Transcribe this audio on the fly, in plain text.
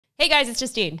Hey guys, it's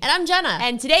Justine. And I'm Jenna.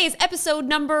 And today is episode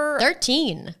number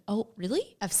 13. Oh, really?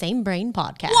 Of Same Brain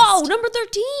Podcast. Whoa, number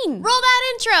 13. Roll that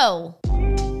intro.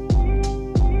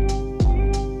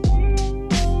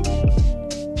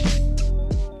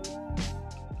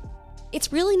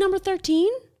 It's really number 13?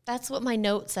 That's what my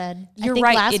note said. You're I think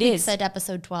right, last it week is. said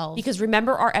episode 12. Because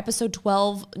remember our episode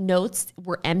 12 notes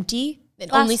were empty?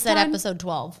 It last only said time? episode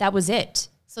 12. That was it.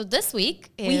 So this week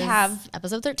We have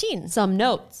episode 13. Some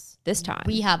notes this time.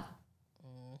 We have...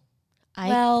 I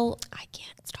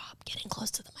can't stop getting close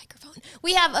to the microphone.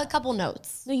 We have a couple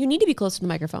notes. No, you need to be close to the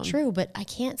microphone. True, but I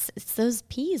can't. It's those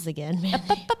P's again, man.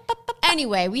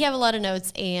 Anyway, we have a lot of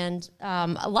notes and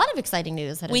a lot of exciting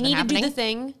news that has We been need happening. to do the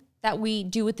thing that we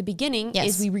do at the beginning Yes.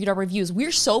 is we read our reviews.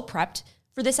 We're so prepped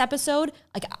for this episode.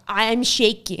 Like, I'm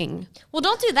shaking. Well,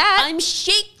 don't do that. I'm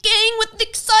shaking with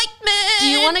excitement. Do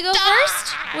you want to go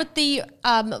first with the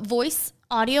voice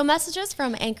audio messages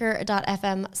from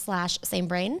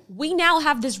anchor.fm/samebrain? We now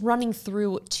have this running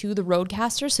through to the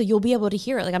Rodecaster, so you'll be able to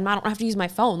hear it. Like, I don't have to use my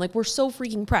phone. Like, we're so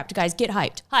freaking prepped. Guys, get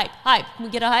hyped. Hype. Can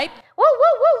we get a hype? Woo,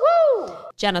 woo, woo, woo.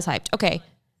 Jenna's hyped. Okay.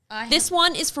 This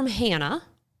one is from Hannah.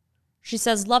 She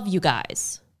says, love you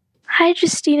guys. Hi,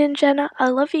 Justine and Jenna. I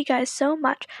love you guys so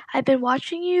much. I've been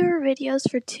watching your videos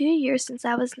for 2 years since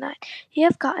I was 9. You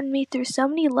have gotten me through so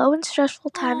many low and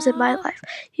stressful times in my life.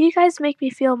 You guys make me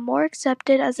feel more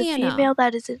accepted as a Hannah. female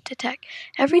that is into tech.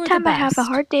 Every You're the time I have a best.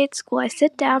 hard day at school, I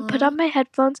sit down, put on my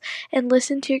headphones, and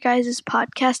listen to your guys'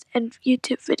 podcast and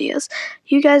YouTube videos.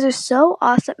 You guys are so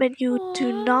awesome, and you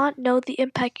do not know the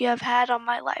impact you have had on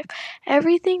my life.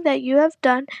 Everything that you have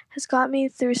done has got me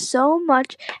through so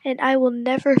much, and I will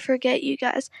never forget you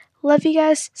guys. Love you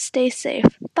guys. Stay safe.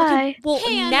 Bye. Well,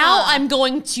 Hannah. now I'm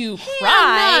going to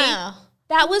cry.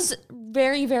 That was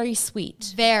very, very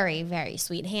sweet. Very, very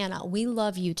sweet. Hannah, we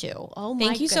love you too. Oh my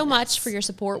Thank you so much goodness. for your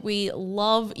support. We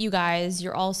love you guys.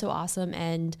 You're all so awesome.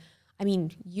 And I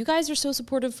mean, you guys are so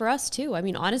supportive for us too. I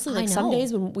mean, honestly, like some know.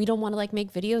 days when we don't want to like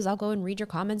make videos, I'll go and read your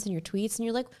comments and your tweets and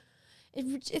you're like,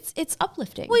 it's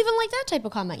uplifting. Well, even like that type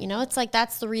of comment, you know, it's like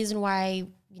that's the reason why,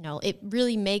 you know, it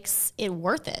really makes it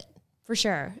worth it. For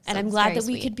sure. And I'm it's glad very that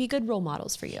we sweet. could be good role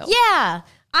models for you. Yeah.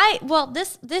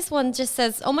 This one just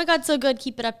says, oh my God, so good.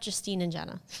 Keep it up, Justine and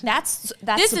Jenna. That's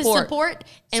This support. is support,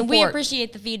 and we Support.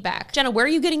 appreciate the feedback. Jenna, where are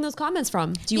you getting those comments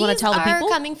from? Do you want to tell the These people?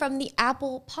 are coming from the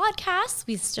Apple Podcasts.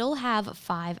 We still have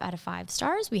 5 out of 5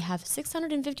 stars. We have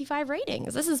 655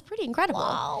 ratings. This is pretty incredible.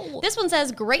 Wow. This one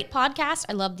says, great podcast.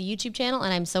 I love the YouTube channel,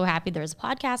 and I'm so happy there's a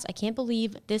podcast. I can't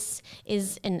believe this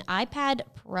is an iPad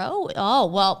Pro. Oh,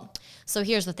 well, so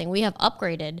here's the thing. We have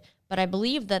upgraded, but I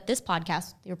believe that this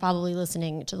podcast, you're probably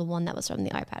listening to the one that was from the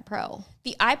iPad Pro.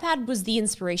 The iPad was the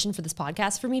inspiration for this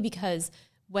podcast for me because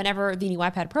whenever the new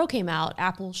iPad Pro came out,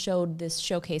 Apple showed this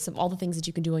showcase of all the things that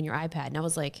you can do on your iPad. And I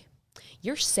was like,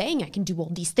 you're saying I can do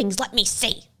all these things. Let me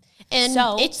see. And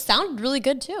So- it sounded really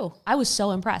good too. I was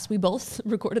so impressed. We both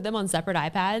recorded them on separate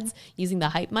iPads using the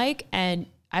hype mic, and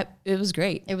it was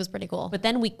great. It was pretty cool. But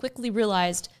then we quickly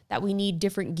realized that we need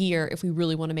different gear if we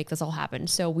really want to make this all happen.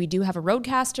 So we do have a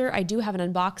Rodecaster. I do have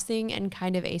an unboxing and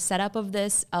kind of a setup of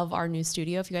this, of our new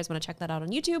studio. If you guys want to check that out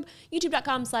on YouTube,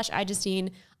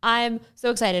 youtube.com/iJustine. I'm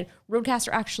so excited.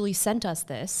 Rodecaster actually sent us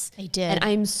this. They did. And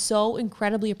I'm so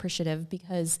incredibly appreciative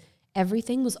because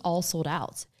everything was all sold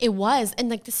out. It was. And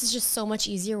like, this is just so much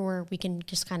easier where we can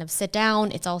just kind of sit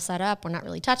down. It's all set up. We're not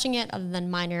really touching it other than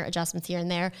minor adjustments here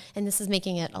and there. And this is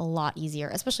making it a lot easier,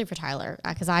 especially for Tyler,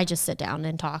 because I just sit down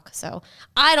and talk. So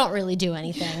I don't really do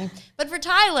anything. But for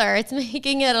Tyler, it's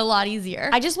making it a lot easier.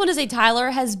 I just want to say Tyler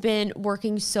has been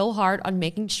working so hard on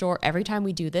making sure every time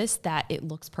we do this that it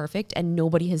looks perfect, and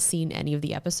nobody has seen any of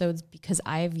the episodes because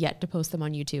I have yet to post them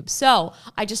on YouTube. So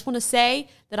I just want to say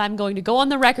that I'm going to go on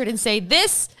the record and say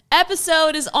this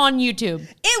episode is on YouTube.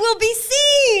 It will be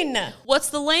seen. What's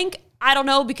the link? I don't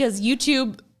know, because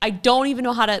YouTube, I don't even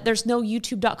know how to, there's no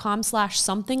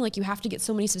youtube.com/something. Like, you have to get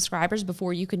so many subscribers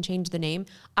before you can change the name.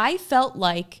 I felt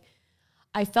like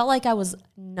I was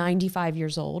 95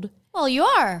 years old Well, you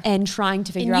are. and trying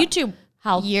to figure In out YouTube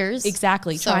how years.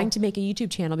 exactly So- trying to make a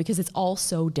YouTube channel because it's all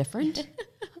so different.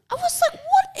 I was like,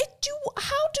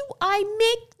 how do I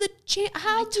make the channel?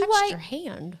 How do touched I? your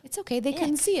hand. It's okay. They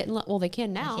couldn't see it. Well, they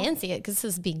can now. I can see it because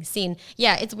this is being seen.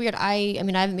 Yeah, it's weird. I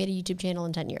mean, I haven't made a YouTube channel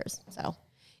in 10 years. So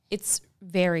It's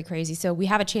very crazy. So we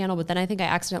have a channel, but then I think I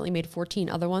accidentally made 14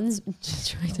 other ones.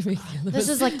 Just trying to make the other this ones.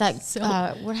 is like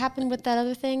that. What happened with that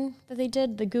other thing that they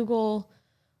did? The Google.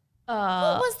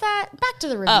 What was that? Back to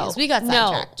the reviews. We got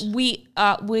sidetracked.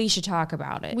 No, we should talk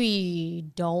about it. We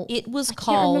don't. It was I can't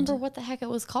called. remember what the heck it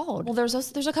was called. Well, there's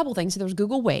a couple things. So there was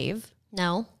Google Wave.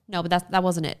 No. No, but that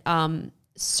wasn't it.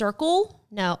 Circle?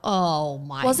 No. Oh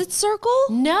my. Was it Circle?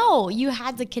 No, you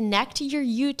had to connect to your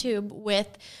YouTube with,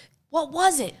 What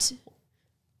was it?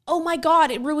 Oh my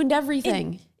God, it ruined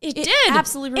everything. It did.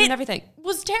 Absolutely ruined everything.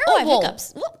 was Oh, I have terrible.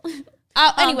 hiccups.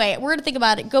 Anyway, we're gonna think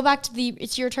about it. Go back to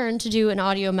it's your turn to do an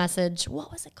audio message.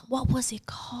 What was it called? What was it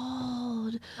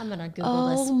called? I'm gonna Google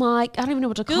this. Oh my, I don't even know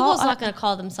what to call it. Google's not gonna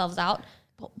call themselves out.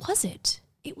 What was it?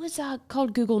 It was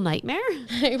called Google Nightmare.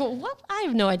 What? I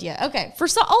have no idea. Okay.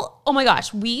 Oh my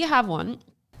gosh, we have one.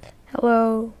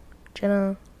 Hello,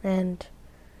 Jenna, and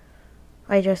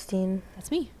hi, Justine. That's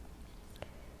me.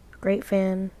 Great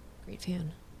fan. Great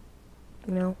fan.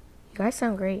 You know, you guys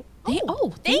sound great.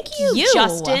 Thank you,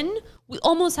 Justin. We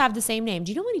almost have the same name.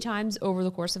 Do you know how many times over the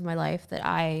course of my life that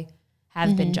I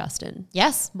have been Justin?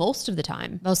 Yes. Most of the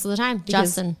time. Most of the time.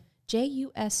 Because Justin.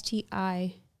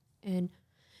 Justin.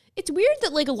 It's weird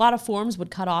that like a lot of forms would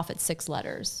cut off at 6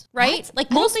 letters, right? What? Like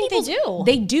I don't most think they people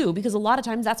do. They do, because a lot of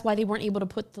times that's why they weren't able to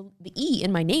put the E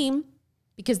in my name,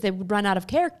 because they would run out of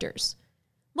characters.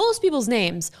 Most people's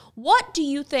names. What do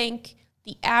you think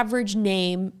the average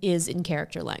name is in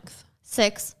character length?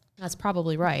 6. That's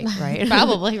probably right, right?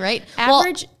 Probably, right?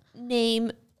 Average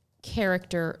name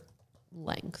character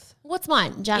length What's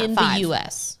mine? Jenna, in 5. the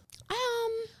U.S.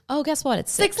 Oh, guess what?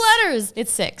 It's 6 6. letters.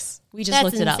 It's 6. We just That's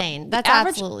looked it up. insane. The That's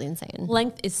average absolutely insane.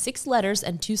 length is 6 letters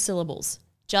and 2 syllables.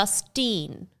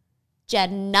 Justine,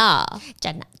 Jenna,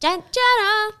 Jenna.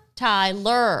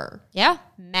 Tyler, Yeah.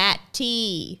 Matt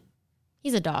T.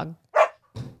 He's a dog.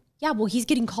 Yeah, well, he's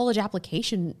getting college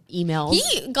application emails.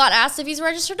 He got asked if he's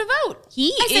registered to vote.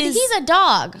 I said is- he's a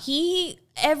dog.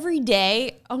 Every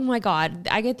day, oh my God,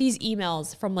 I get these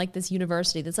emails from like this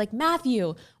university that's like,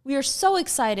 Matthew, we are so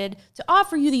excited to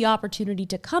offer you the opportunity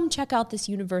to come check out this Is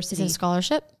university. it a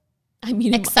scholarship? I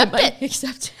mean, Accept it.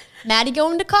 Accept it. Maddie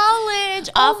going to college.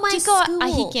 Off Oh my to God.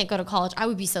 school. He can't go to college. I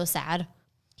would be so sad.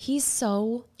 He's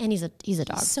so And he's a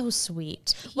dog. so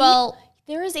sweet. Well,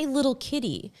 there is a little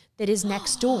kitty that is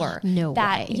next door. No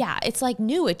that, way. Yeah, it's like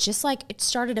new. It's just like it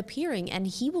started appearing, and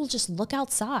he will just look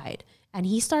outside, and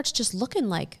he starts just looking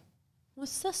like,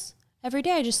 what's this? Every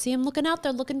day I just see him looking out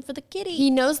there looking for the kitty.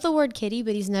 he knows the word kitty,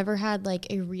 but he's never had like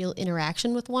a real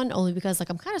interaction with one, only because like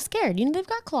I'm kind of scared. You know, they've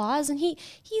got claws, and he's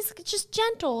just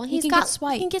gentle. And He he's can got get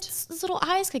swiped. his little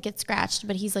eyes could get scratched,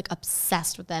 but he's like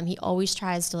obsessed with them. He always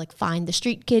tries to like find the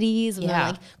street kitties and Yeah.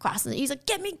 they're like crossing. He's like,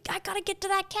 I gotta get to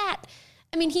that cat.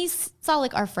 I mean, he saw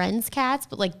like our friends' cats,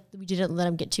 but like we didn't let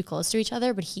him get too close to each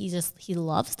other. But he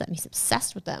loves them. He's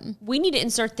obsessed with them. We need to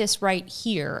insert this right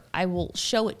here. I will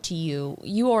show it to you.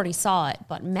 You already saw it,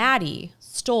 but Maddie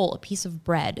stole a piece of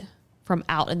bread from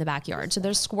out in the backyard. So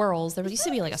there's squirrels. There used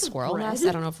to be like a squirrel nest.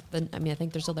 I don't know if, I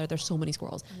think they're still there. There's so many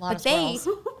squirrels. lot But of they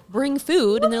squirrels. bring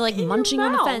food and they're like munching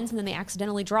on the fence, and then they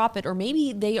accidentally drop it, or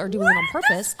maybe they are doing it on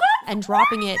purpose and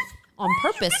dropping it on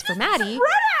purpose for Maddie.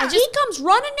 And he comes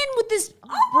running in with this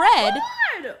bread,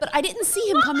 but I didn't see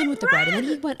him come in with the bread. And then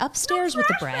he went upstairs with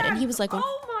the bread, and he was like,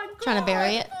 Trying to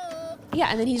bury it. yeah,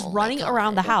 and then he's running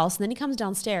around the house, and then he comes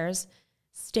downstairs,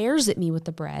 stares at me with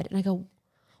the bread, and I go,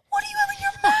 "What do you have in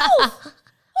your mouth?" I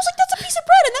was like, "That's a piece of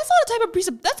bread, and that's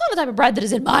not a type of bread that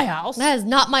is in my house. That is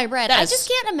not my bread. That I is just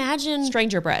can't imagine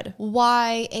Stranger bread.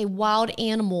 why a wild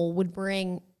animal would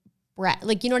bring bread.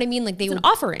 Like, you know what I mean? Like they It's an would.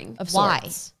 offering of Why?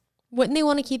 sorts. Wouldn't they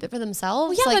want to keep it for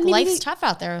themselves? Well, yeah, like but maybe life's they- tough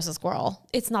out there as a squirrel.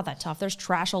 It's not that tough. There's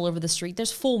trash all over the street.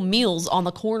 There's full meals on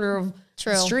the corner of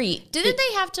the street. Didn't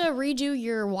they have to redo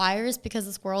your wires because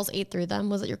the squirrels ate through them?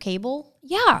 Was it your cable?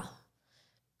 Yeah.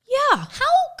 Yeah.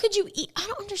 How could you eat? I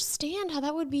don't understand how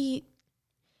that would be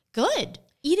good.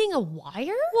 Eating a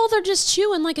wire? Well, they're just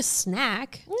chewing like a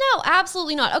snack. No,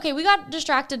 absolutely not. Okay, we got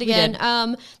distracted again.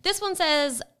 This one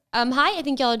says, hi, I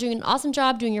think y'all are doing an awesome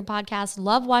job doing your podcast.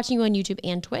 Love watching you on YouTube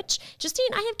and Twitch.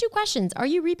 Justine, I have 2 questions. Are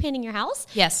you repainting your house?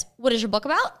 Yes. What is your book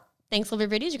about? Thanks, love your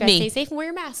videos. You guys Me. stay safe and wear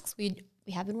your masks. We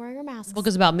have been wearing our masks. The book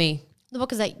is about me. The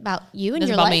book is about you and It's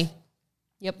your about life. me.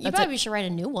 Yep. You That's probably it. should write a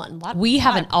new one. We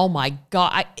haven't. Oh my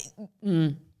God.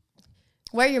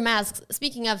 Wear your masks.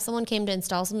 Speaking of, someone came to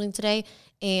install something today,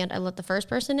 and I let the first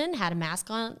person in, had a mask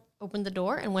on, opened the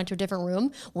door, and went to a different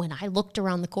room. When I looked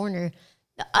around the corner,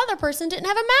 the other person didn't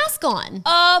have a mask on.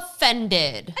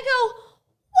 Offended. I go,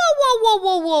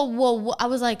 whoa. I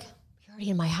was like, you're already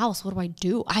in my house. What do I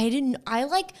do? I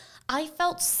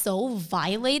felt so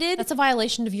violated. That's a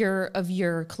violation of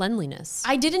your cleanliness.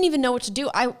 I didn't even know what to do.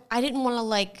 I didn't want to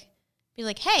be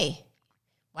like, hey,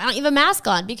 why don't you have a mask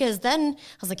on? Because then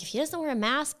I was like, if he doesn't wear a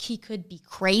mask, he could be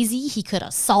crazy. He could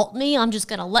assault me. I'm just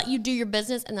going to let you do your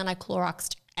business. And then I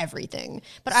Cloroxed everything.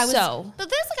 But but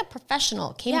there's like a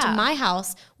professional came to my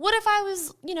house. What if I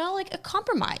was,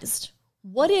 compromised?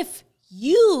 What if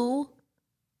you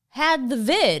had the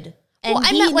vid. And Well, I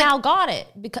he meant, like- now got it.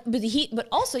 But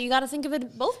also you got to think of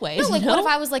it both ways. No, like you know? what if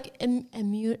I was like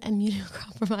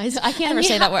immunocompromised? I can't ever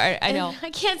say that word. I know.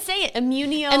 I can't say it.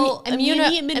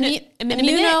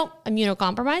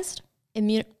 Immunocompromised?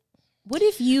 What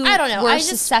if you I don't know. were I just-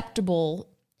 susceptible?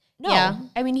 No. Yeah.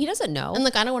 I mean, he doesn't know. And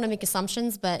look, I don't want to make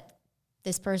assumptions, but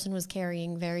this person was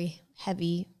carrying very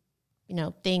heavy,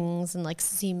 things and like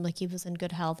seemed like he was in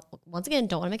good health. Once again,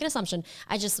 don't want to make an assumption.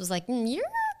 I just was like,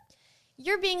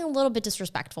 you're being a little bit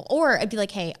disrespectful. Or I'd be like,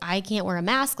 hey, I can't wear a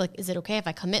mask. Like, is it okay if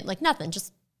I come in? Like nothing.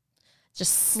 Just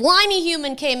slimy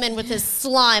human came in with his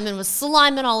slime and was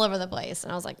sliming all over the place.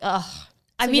 And I was like, ugh.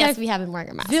 I mean, yes, we have been wearing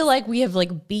a mask. I feel like we have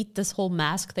like beat this whole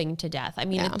mask thing to death. I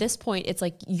mean, Yeah. at this point, it's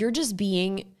like you're just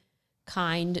being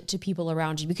kind to people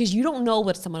around you because you don't know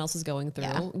what someone else is going through.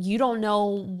 Yeah. You don't know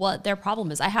what their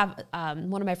problem is. I have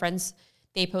one of my friends,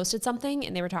 they posted something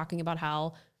and they were talking about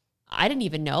how I didn't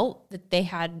even know that they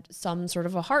had some sort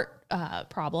of a heart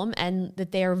problem and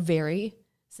that they are very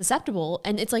susceptible.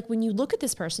 And it's like when you look at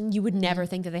this person, you would never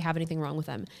think that they have anything wrong with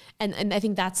them. And I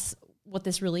think that's what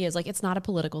this really is. Like, it's not a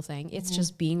political thing. It's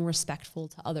just being respectful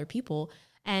to other people.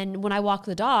 And when I walk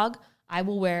the dog, I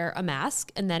will wear a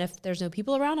mask. And then if there's no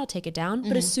people around, I'll take it down.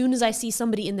 But as soon as I see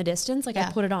somebody in the distance, like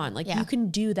I put it on. Like you can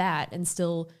do that and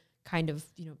still kind of,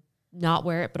 not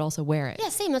wear it, but also wear it. Yeah,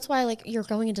 same. That's why like you're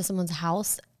going into someone's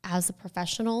house as a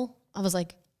professional. I was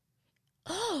like,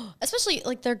 oh, especially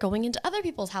like they're going into other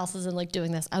people's houses and like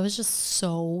doing this. I was just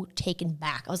so taken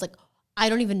back. I was like, I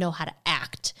don't even know how to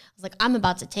act. I was like, I'm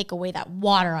about to take away that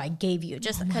water I gave you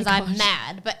just because I'm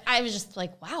mad. But I was just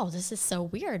like, wow, this is so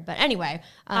weird. But anyway,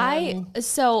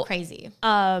 crazy.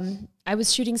 I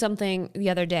was shooting something the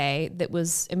other day that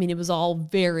was, it was all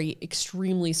very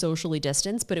extremely socially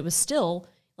distanced, but it was still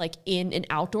like in an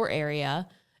outdoor area.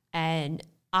 And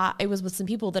it was with some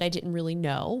people that I didn't really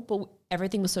know, but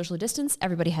everything was socially distanced.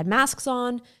 Everybody had masks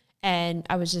on and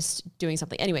I was just doing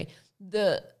something. Anyway,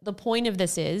 the point of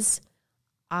this is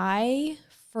I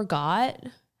forgot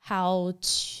how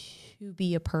to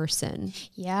be a person.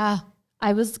 Yeah.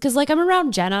 Because like I'm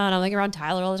around Jenna and I'm like around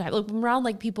Tyler all the time. Like I'm around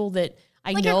like people that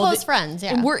I like know. Your close friends,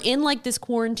 yeah. And we're in like this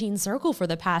quarantine circle for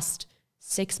the past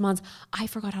 6 months. I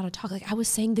forgot how to talk. Like I was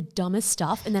saying the dumbest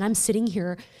stuff. And then I'm sitting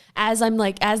here as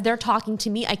they're talking to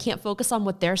me, I can't focus on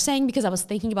what they're saying because I was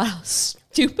thinking about how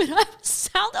stupid I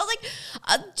sound. I was like,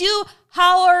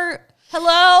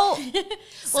 hello?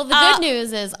 Well, the good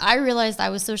news is I realized I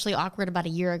was socially awkward about a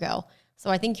year ago. So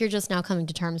I think you're just now coming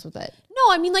to terms with it.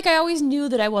 No, like I always knew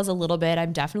that I was a little bit.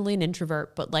 I'm definitely an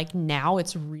introvert, but like now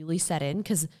it's really set in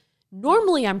because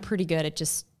normally I'm pretty good at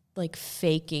just like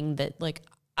faking that like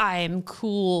I am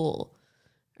cool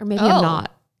or maybe I'm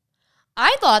not.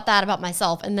 I thought that about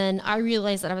myself. And then I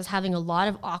realized that I was having a lot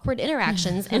of awkward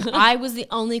interactions and I was the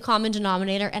only common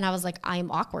denominator. And I was like, I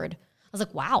am awkward. I was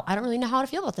like, wow, I don't really know how to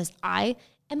feel about this. I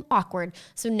am awkward.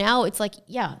 So now it's like,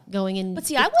 going in. But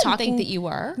see, I wouldn't think that you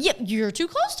were. Yeah, you're too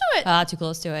close to it. Too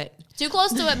close to it. Too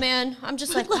close to it, man. I'm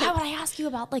just like, why would I ask you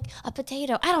about like a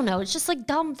potato? I don't know. It's just like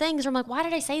dumb things. I'm like, why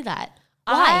did I say that?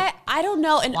 Why? I don't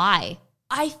know. And why?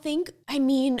 I think,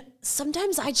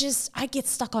 sometimes I get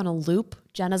stuck on a loop.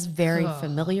 Jenna's very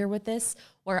familiar with this,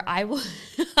 where I will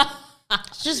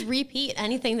just repeat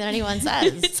anything that anyone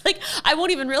says. It's like, I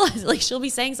won't even realize it. Like, she'll be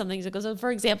saying something. So for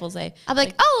example, I'm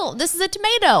like, oh, this is a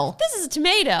tomato. This is a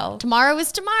tomato. Tomorrow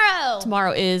is tomorrow.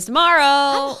 Tomorrow is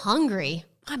tomorrow. I'm hungry.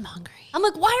 I'm hungry. I'm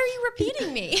like, why are you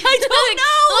repeating me? I don't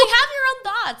know. Like, have your own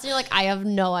thoughts. And you're like, I have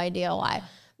no idea why.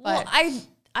 But well,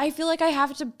 I feel like I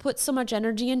have to put so much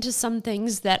energy into some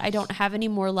things that I don't have any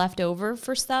more left over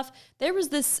for stuff. There was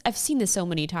this, I've seen this so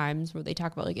many times where they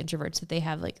talk about like introverts that they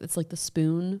have like, it's like the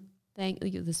spoon thing,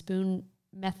 like the spoon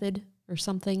method or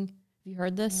something. Have you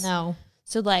heard this? No.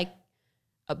 So like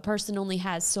a person only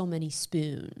has so many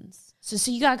spoons.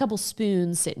 So you got a couple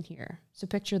spoons sitting here. So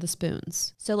picture the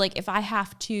spoons. So like if I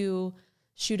have to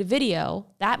shoot a video,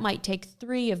 that might take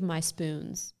 3 of my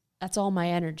spoons. That's all my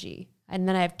energy. And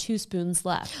then I have 2 spoons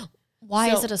left.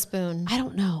 Why is it a spoon? I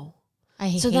don't know. I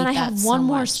hate that. So then I have one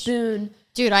more spoon.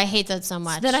 Dude, I hate that so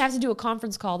much. So then I have to do a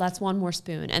conference call. That's 1 more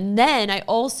spoon. And then I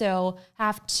also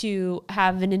have to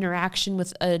have an interaction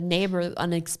with a neighbor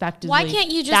unexpectedly. Why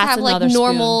can't you just have like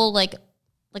normal, like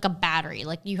a battery?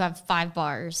 Like you have 5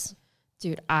 bars.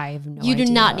 Dude, I have no idea. You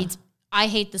do not need. I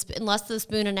hate this unless the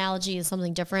spoon analogy is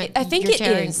something different. I think it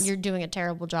is. You're doing a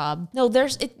terrible job. No,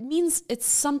 it means it's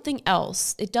something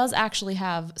else. It does actually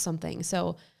have something.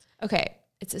 So, okay,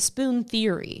 it's a spoon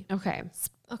theory. Okay.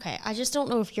 I just don't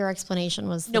know if your explanation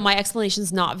was. No, my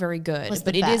explanation's not very good,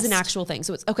 but it is an actual thing.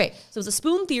 So it's okay. So it's a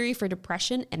spoon theory for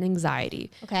depression and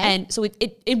anxiety. Okay. And so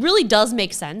it really does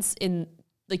make sense in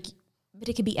like, but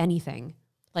it could be anything.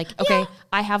 Like, okay,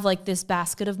 I have like this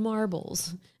basket of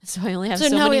marbles. So I only have so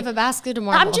now many. we have a basket of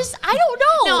marbles. I don't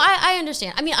know. No, I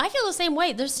understand. I mean, I feel the same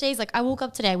way. There's days like I woke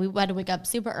up today. We had to wake up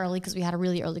super early because we had a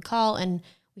really early call and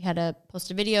we had to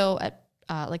post a video at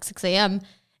like 6 a.m.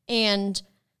 And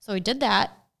so we did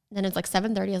that. Then it's like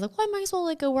 7:30. I was like, well, I might as well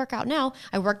like go work out now.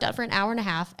 I worked out for an hour and a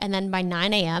half. And then by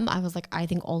 9 a.m., I was like, I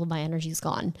think all of my energy is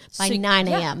gone by 9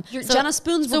 a.m. Your Jenna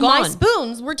spoons were so gone. my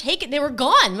spoons were taken. They were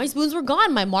gone. My spoons were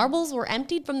gone. My marbles were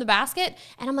emptied from the basket.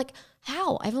 And I'm like,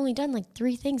 how? I've only done like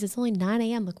 3 things. It's only 9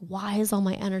 a.m. Like, why is all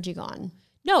my energy gone?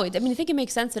 No, I mean, I think it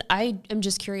makes sense that I am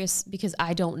just curious because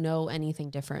I don't know anything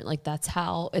different. Like that's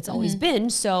how it's always been.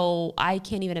 So I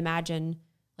can't even imagine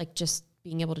like just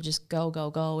being able to just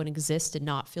go and exist and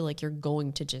not feel like you're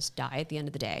going to just die at the end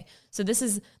of the day. So this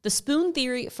is the spoon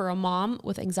theory for a mom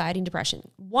with anxiety and depression.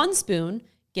 1 spoon,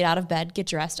 get out of bed, get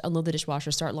dressed, unload the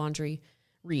dishwasher, start laundry,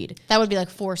 read. That would be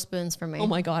like 4 spoons for me. Oh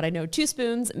my God, I know. 2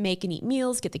 spoons, make and eat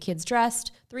meals, get the kids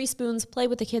dressed. 3 spoons, play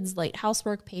with the kids, light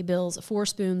housework, pay bills. 4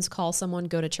 spoons, call someone,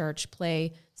 go to church,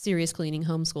 play, serious cleaning,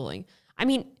 homeschooling. I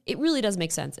mean, it really does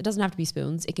make sense. It doesn't have to be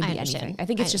spoons. It can be anything. I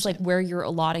think it's just like where you're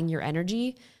allotting your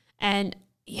energy. And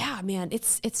yeah, man,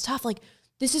 it's tough. Like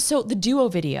this is the duo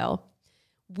video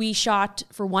we shot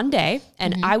for 1 day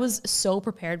and I was so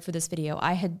prepared for this video.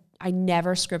 I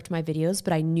never script my videos,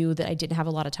 but I knew that I didn't have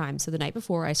a lot of time. So the night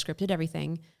before I scripted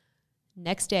everything.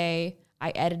 Next day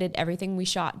I edited everything we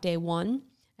shot day 1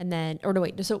 and then,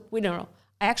 no.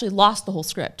 I actually lost the whole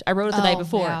script. I wrote it the night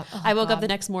before. Yeah. Oh, I woke up the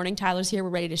next morning, Tyler's here,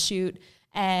 we're ready to shoot.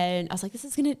 And I was like, this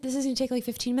is gonna take like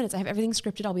 15 minutes. I have everything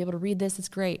scripted. I'll be able to read this. It's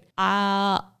great.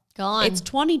 Gone. It's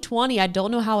 2020. I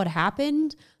don't know how it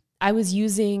happened. I was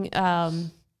using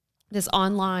this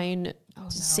online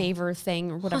saver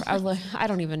thing or whatever. I was like, I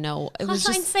don't even know. It was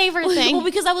Online just saver thing. Well,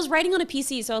 because I was writing on a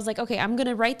PC, so I was like, okay, I'm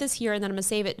gonna write this here and then I'm gonna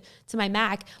save it to my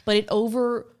Mac. But it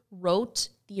overwrote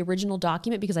the original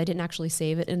document because I didn't actually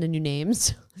save it in the new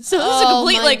names. So this is a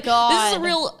complete this is a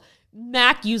real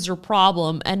Mac user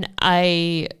problem, and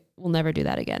I will never do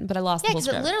that again. But I lost the whole because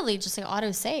script. it literally just like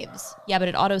auto saves. Yeah, but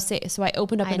it auto saved. So I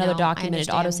opened up another document. It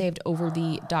understand. auto saved over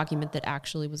the document that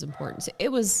actually was important. So it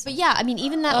was. But yeah, I mean,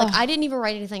 even that, like, I didn't even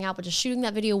write anything out, but just shooting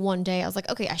that video one day, I was like,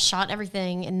 okay, I shot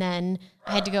everything, and then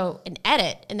I had to go and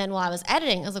edit. And then while I was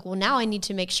editing, I was like, well, now I need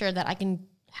to make sure that I can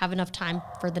have enough time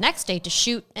for the next day to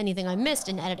shoot anything I missed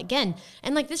and edit again.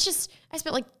 And like this I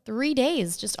spent like 3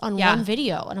 days just on one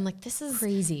video. And I'm like, this is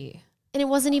crazy. And it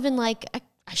wasn't even like,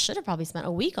 I should have probably spent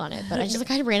a week on it, but I just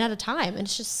like, I ran out of time. And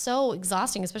it's just so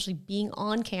exhausting, especially being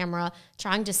on camera,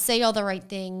 trying to say all the right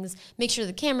things, make sure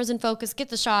the camera's in focus, get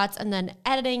the shots, and then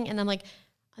editing. And I'm like,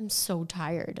 I'm so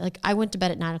tired. Like I went to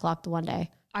bed at 9 o'clock the one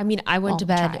day. I mean, I went to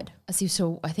bed. Tried.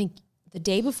 So I think the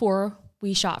day before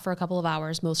we shot for a couple of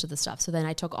hours, most of the stuff. So then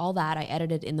I took all that, I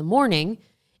edited in the morning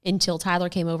until Tyler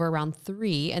came over around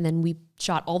 3, and then we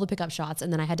shot all the pickup shots,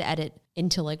 and then I had to edit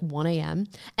until like 1 a.m.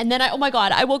 And then oh my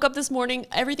God, I woke up this morning,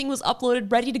 everything was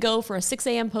uploaded, ready to go for a 6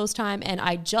 a.m. post time, and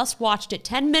I just watched it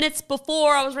 10 minutes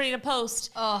before I was ready to post.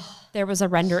 Oh, there was a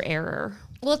render error.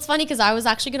 Well, it's funny because I was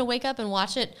actually going to wake up and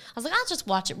watch it. I was like, I'll just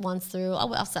watch it once through.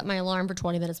 I'll set my alarm for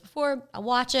 20 minutes before. I'll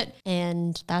watch it.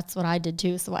 And that's what I did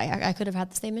too. So I could have had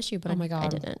the same issue, but oh my God. I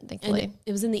didn't, thankfully. And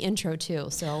it was in the intro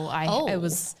too. So it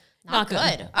was not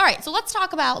good. All right. So let's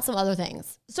talk about some other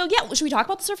things. So yeah, should we talk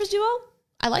about the Surface Duo?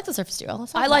 I like the Surface Duo.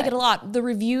 I like it a lot. The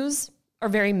reviews are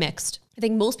very mixed. I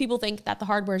think most people think that the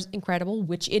hardware is incredible,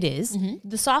 which it is. Mm-hmm.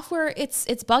 The software, it's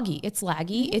buggy, it's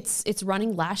laggy, mm-hmm. it's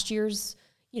running last year's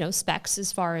specs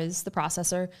as far as the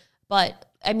processor, but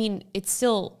I mean, it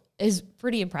still is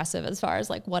pretty impressive as far as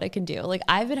like what it can do. Like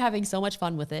I've been having so much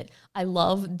fun with it. I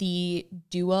love the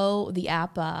Duo, the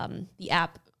app,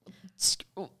 what's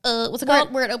it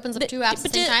called? Where it opens up 2 apps at the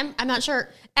same time? I'm not sure.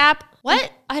 App.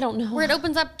 What? I don't know. Where it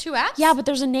opens up 2 apps? Yeah, but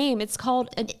there's a name. It's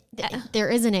called... there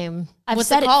is a name. I've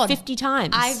said it 50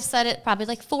 times. I've said it probably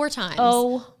like 4 times.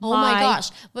 Oh my gosh.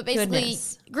 But basically,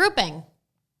 goodness. Grouping.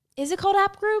 Is it called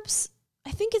app groups? I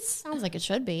think it sounds like it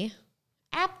should be.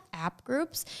 App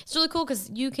groups. It's really cool because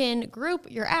you can group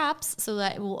your apps so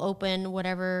that it will open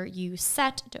whatever you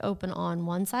set to open on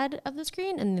one side of the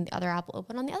screen, and then the other app will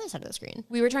open on the other side of the screen.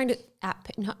 We were trying to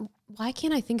why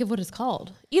can't I think of what it's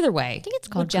called? Either way, I think it's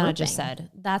called what Jenna grouping. just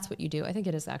said. That's what you do. I think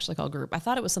it is actually called group. I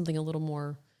thought it was something a little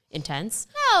more intense.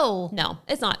 No,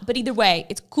 it's not. But either way,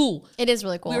 it's cool. It is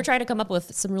really cool. We were trying to come up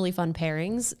with some really fun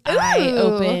pairings. Ooh. I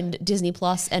opened Disney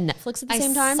Plus and Netflix at the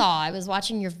same time. I was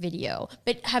watching your video.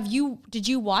 But did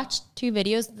you watch 2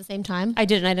 videos at the same time? I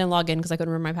didn't. I didn't log in because I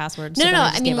couldn't remember my password. No.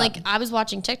 I mean, like I was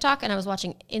watching TikTok and I was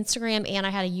watching Instagram, and I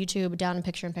had a YouTube down in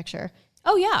picture-in-picture.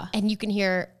 Oh yeah. And you can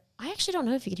hear I actually don't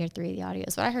know if you could hear 3 of the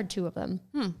audios, but I heard 2 of them.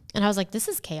 And I was like, this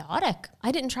is chaotic.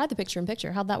 I didn't try the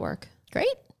picture-in-picture. How'd that work? Great.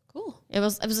 Cool. It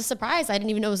was a surprise. I didn't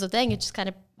even know it was a thing. It just kind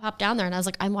of popped down there. And I was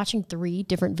like, I'm watching 3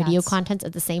 different video contents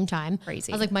at the same time.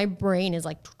 Crazy. I was like, my brain is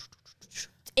like,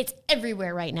 it's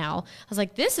everywhere right now. I was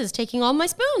like, this is taking all my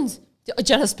spoons.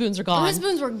 Jenna's spoons are gone. My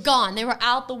spoons were gone. They were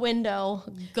out the window,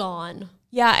 gone.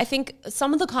 Yeah, I think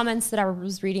some of the comments that I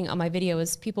was reading on my video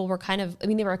is people were kind of, I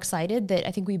mean, they were excited that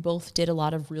I think we both did a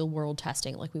lot of real world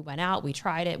testing. Like we went out, we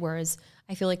tried it. Whereas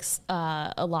I feel like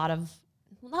a lot of,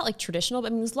 well, not like traditional, but I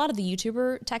mean, there's a lot of the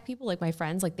YouTuber tech people, like my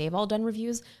friends, like they've all done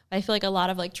reviews. But I feel like a lot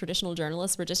of like traditional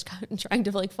journalists were just kind of trying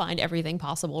to like find everything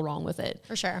possible wrong with it.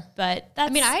 For sure. But that's,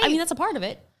 I mean, that's a part of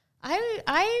it.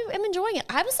 I am enjoying it.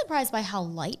 I was surprised by how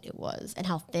light it was and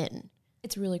how thin.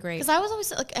 It's really great. Because I was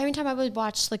always like, every time I would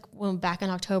watch, like when back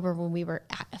in October when we were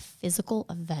at a physical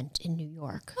event in New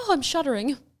York. Oh, I'm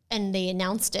shuddering. And they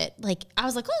announced it. Like I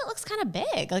was like, oh, it looks kind of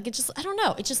big. Like it just, I don't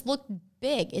know. It just looked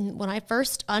big. And when I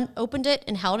first opened it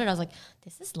and held it, I was like,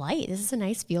 this is light. This is a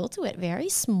nice feel to it. Very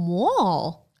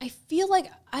small. I feel like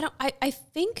I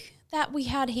think that we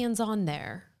had hands on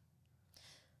there.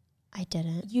 I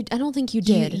didn't. I don't think you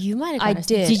did. You might have. I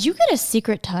did. Did you get a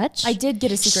secret touch? I did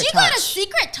get a secret touch. She got a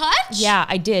secret touch? Yeah,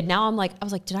 I did. Now I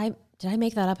was like, did I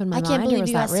make that up in my mind? I can't believe or was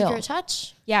you got that a real? secret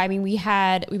touch. Yeah, I mean, we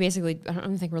basically, I don't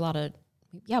even think we're allowed to,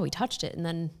 yeah, we touched it and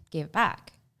then gave it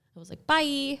back. I was like,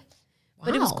 bye. Wow.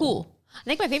 But it was cool. I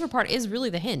think my favorite part is really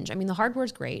the hinge. I mean, the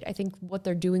hardware's great. I think what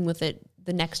they're doing with it,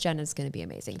 the next gen is going to be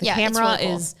amazing. The camera really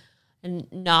cool. is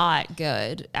not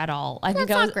good at all. I think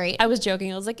not great. I was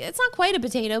joking. I was like, it's not quite a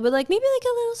potato, but like maybe like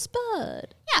a little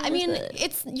spud. Yeah, I mean,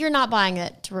 you're not buying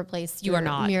it to replace your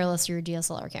mirrorless or your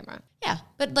DSLR camera. Yeah,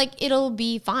 but like it'll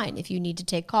be fine if you need to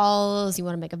take calls, you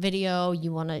want to make a video,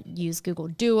 you want to use Google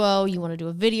Duo, you want to do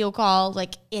a video call,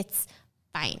 like it's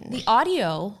fine. The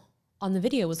audio on the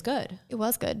video was good. It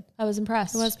was good. I was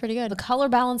impressed. It was pretty good. The color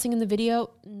balancing in the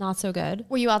video, not so good.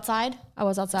 Were you outside? I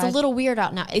was outside. It's a little weird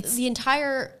out now. It's the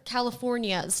entire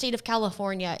the state of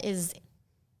California is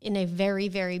in a very,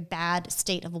 very bad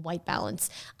state of white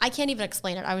balance. I can't even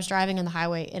explain it. I was driving on the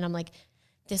highway and I'm like,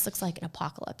 this looks like an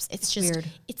apocalypse. It's just weird.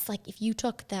 It's like if you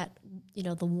took that,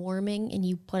 the warming and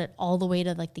you put it all the way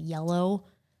to like the yellow.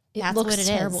 That's looks what it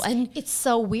terrible. And it's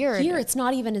so weird. Here, it's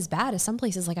not even as bad as some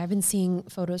places. Like I've been seeing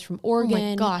photos from Oregon. Oh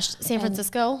my gosh. San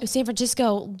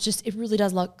Francisco, just, it really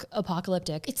does look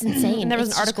apocalyptic. It's insane. And there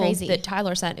was an article that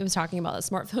Tyler sent. It was talking about that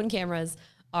smartphone cameras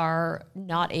are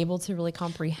not able to really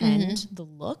comprehend the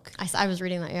look. I was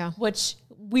reading that, yeah. Which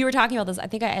we were talking about this. I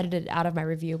think I edited it out of my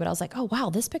review, but I was like, oh, wow,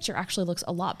 this picture actually looks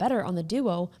a lot better on the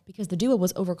Duo because the Duo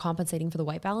was overcompensating for the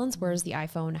white balance, whereas the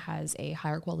iPhone has a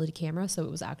higher quality camera, so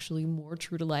it was actually more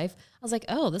true to life. I was like,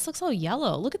 oh, this looks all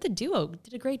yellow. Look at the Duo.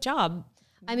 Did a great job.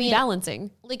 I mean,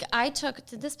 balancing. Like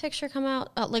did this picture come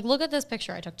out? Like, look at this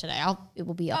picture I took today. It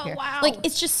will be up here. Wow. Like,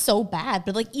 it's just so bad.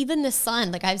 But like, even the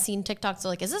sun, like I've seen TikToks,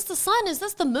 they're like, is this the sun? Is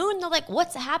this the moon? They're like,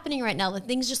 what's happening right now? Like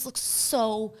things just look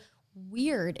so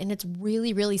weird. And it's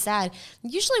really, really sad.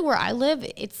 Usually where I live,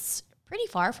 it's pretty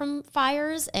far from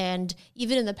fires. And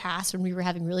even in the past, when we were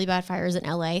having really bad fires in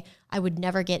LA, I would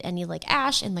never get any like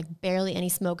ash and like barely any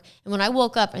smoke. And when I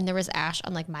woke up and there was ash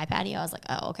on like my patio, I was like,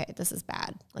 oh, okay, this is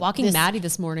bad. Like, walking Maddie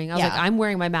this morning, I was like, I'm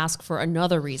wearing my mask for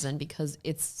another reason because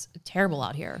it's terrible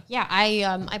out here. Yeah,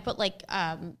 I put like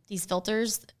these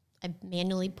filters. I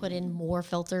manually put in more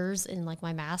filters in like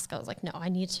my mask. I was like, no, I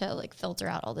need to like filter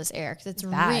out all this air because it's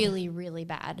really, really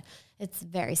bad. It's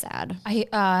very sad.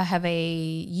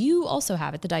 I you also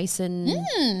have it, the Dyson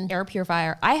air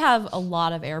purifier. I have a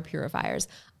lot of air purifiers.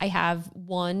 I have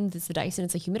one that's the Dyson.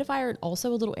 It's a humidifier and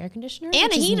also a little air conditioner.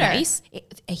 And a heater. Nice.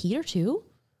 A heater too?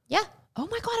 Yeah. Oh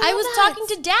my God, I was talking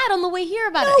to Dad on the way here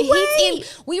about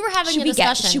it. We were having a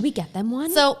discussion. Should we get them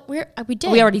one? So we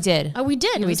did. We already did. Oh, we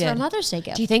did. Yeah, it was for a Mother's Day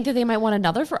gift. Do you think that they might want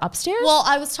another for upstairs? Well,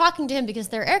 I was talking to him because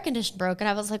their air conditioner broke, and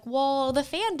I was like, well, the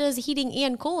fan does heating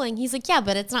and cooling. He's like, yeah,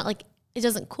 but it's not like it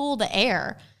doesn't cool the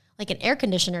air like an air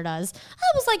conditioner does. I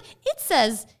was like, it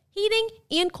says heating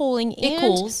and cooling. It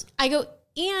cools. I go,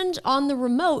 and on the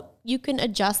remote, you can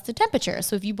adjust the temperature.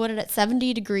 So if you put it at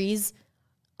 70 degrees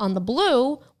on the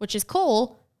blue, which is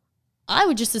cool, I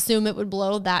would just assume it would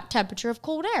blow that temperature of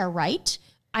cold air, right?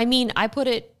 I mean, I put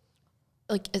it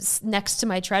like next to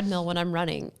my treadmill when I'm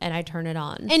running and I turn it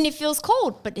on. And it feels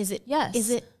cold, but is it Yes.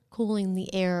 Is it cooling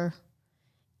the air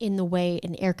in the way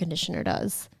an air conditioner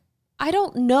does? I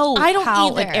don't know how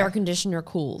either. an air conditioner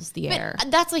cools the air.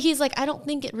 That's what he's like, I don't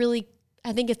think it really,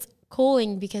 I think it's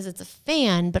cooling because it's a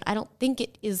fan, but I don't think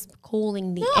it is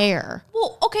cooling the air.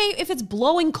 Well, okay, if it's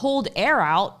blowing cold air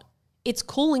out, it's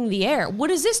cooling the air. What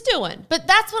is this doing? But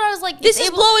that's what I was like. This is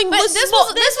blowing. This was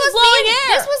blowing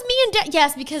air. This was me and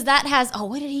yes, because that has. Oh,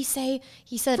 what did he say?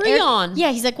 He said Freon.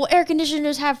 Yeah, he's like, well, air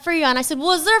conditioners have Freon. I said,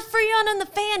 well, is there Freon in the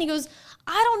fan? He goes,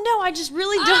 I don't know. I just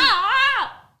really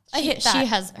don't. She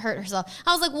has hurt herself.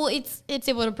 I was like, well, it's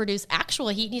able to produce actual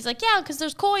heat. And he's like, yeah, because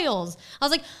there's coils. I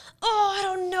was like, oh, I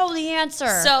don't know the answer.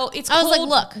 So it's cold. I was like,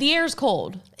 look, the air's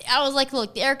cold. I was like,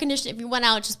 look, the air conditioner, if you went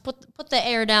out, just put the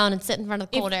air down and sit in front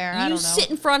of the cold air. I don't know. If you sit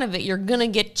in front of it, you're going to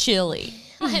get chilly.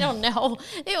 I don't know.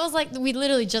 It was like, we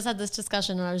literally just had this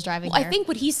discussion when I was driving here. I think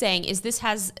what he's saying is this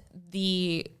has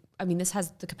the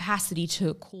capacity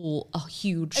to cool a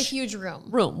huge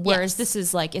room. Whereas this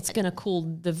is like, it's going to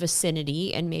cool the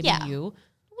vicinity and maybe you.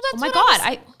 Well, that's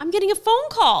God, I'm getting a phone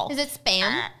call. Is it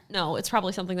spam? No, it's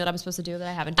probably something that I'm supposed to do that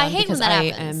I haven't done. I hate when that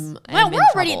happens. Well, we're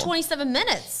already at 27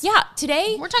 minutes. Yeah,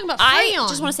 today we're talking about Freon. I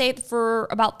just want to say for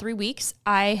about 3 weeks,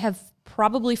 I have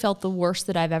probably felt the worst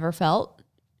that I've ever felt.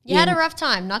 You had a rough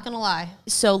time, not going to lie.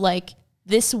 So like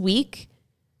this week,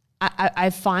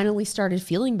 I've finally started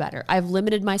feeling better. I've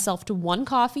limited myself to 1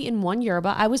 coffee and 1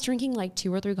 yerba. I was drinking like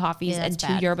 2 or 3 coffees and 2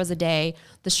 yerbas a day.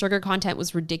 The sugar content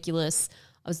was ridiculous.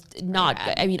 I was not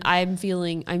good. I mean, I'm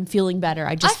feeling better.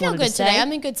 I feel good today.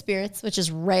 I'm in good spirits, which is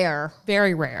rare.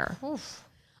 Very rare. Oof.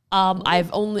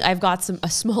 I've got some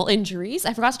small injuries.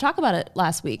 I forgot to talk about it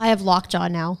last week. I have lockjaw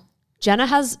now. Jenna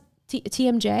has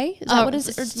TMJ. Is that what it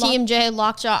is? TMJ,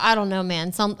 lockjaw. I don't know,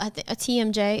 man. I think a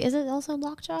TMJ. Is it also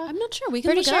lockjaw? I'm not sure. We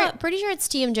can look it up. Pretty sure it's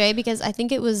TMJ because I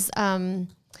think it was. I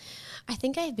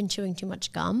think I have been chewing too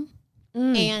much gum.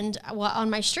 And on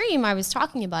my stream, I was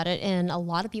talking about it, and a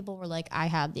lot of people were like, I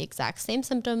have the exact same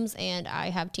symptoms, and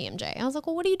I have TMJ. I was like,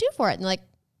 well, what do you do for it? And like,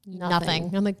 nothing.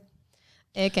 And I'm like,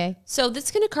 okay. So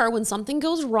this can occur when something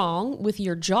goes wrong with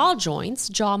your jaw joints,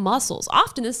 jaw muscles.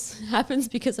 Often this happens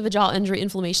because of a jaw injury,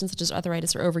 inflammation such as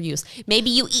arthritis or overuse. Maybe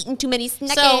you eaten too many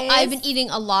snacks. So I've been eating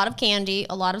a lot of candy,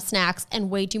 a lot of snacks, and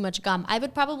way too much gum. I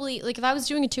would probably, like if I was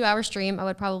doing a 2-hour stream, I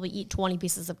would probably eat 20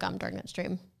 pieces of gum during that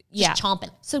stream. Just chomping.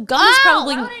 So gum is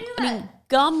probably,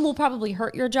 gum will probably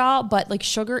hurt your jaw, but like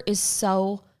sugar is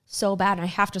so bad. And I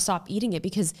have to stop eating it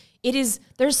because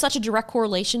there's such a direct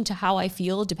correlation to how I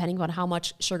feel depending on how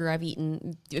much sugar I've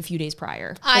eaten a few days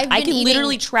prior. I can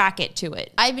literally track it to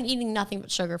it. I've been eating nothing but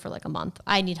sugar for like a month.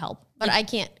 I need help, but I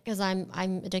can't because I'm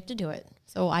addicted to it.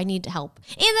 So I need help.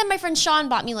 And then my friend Sean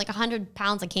bought me like 100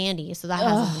 pounds of candy. So that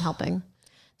hasn't been helping.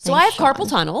 So I have carpal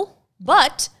tunnel,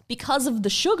 but because of the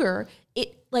sugar,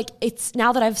 it's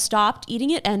now that I've stopped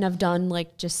eating it and I've done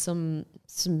like just some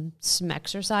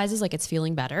exercises, like it's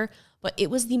feeling better. But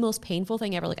it was the most painful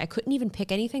thing ever. Like I couldn't even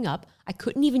pick anything up. I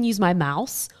couldn't even use my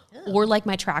mouse or like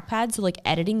my trackpad. So like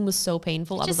editing was so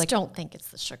painful. I was like, don't think it's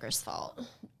the sugar's fault.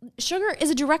 Sugar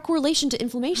is a direct correlation to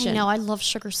inflammation. I know. I love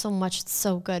sugar so much. It's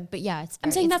so good. But yeah,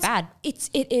 I'm saying that's bad.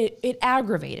 It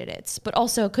aggravated it. But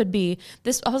also it could be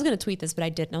this. I was going to tweet this, but I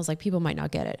didn't. And I was like, people might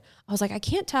not get it. I was like, I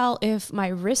can't tell if my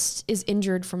wrist is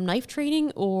injured from knife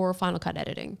training or Final Cut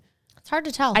editing. It's hard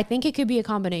to tell. I think it could be a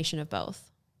combination of both.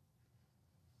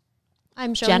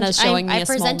 Jenna's showing me a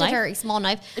small knife. I presented her a small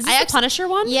knife. Is this the Punisher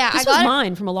one? Yeah, this was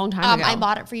mine from a long time ago. I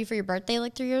bought it for you for your birthday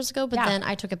like 3 years ago, but then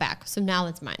I took it back. So now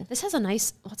it's mine. This has a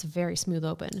nice, it's a very smooth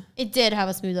open. It did have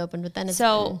a smooth open, but then it's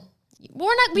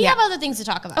we have other things to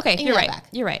talk about. Okay, you're right.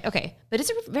 You're right. Okay. But it's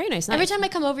a very nice knife. Every time I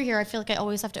come over here, I feel like I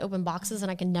always have to open boxes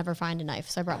and I can never find a knife.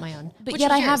 So I brought my own. But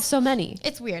yet I have so many.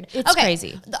 It's weird. It's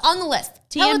crazy. On the list.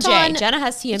 TMJ. Peloton, Jenna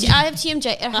has TMJ. I have TMJ.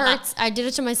 It hurts. I did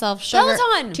it to myself. Sugar,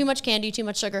 Peloton. Too much candy, too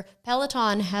much sugar.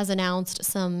 Peloton has announced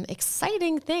some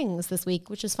exciting things this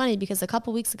week, which is funny because a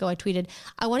couple weeks ago I tweeted,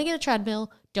 I want to get a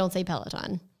treadmill. Don't say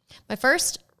Peloton. My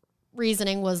first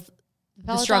reasoning was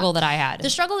Peloton, the struggle that I had.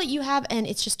 The struggle that you have, and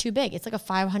it's just too big. It's like a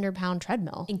 500-pound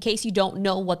treadmill. In case you don't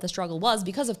know what the struggle was,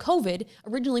 because of COVID,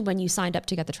 originally when you signed up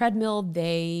to get the treadmill,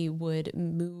 they would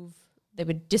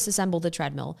disassemble the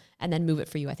treadmill and then move it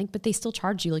for you, I think, but they still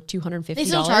charge you like $250. They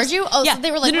still charge you? Oh, yeah. So they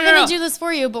were like, we're going to do this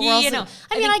for you, but we're also...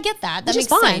 I get that. That makes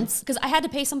sense. Because I had to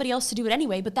pay somebody else to do it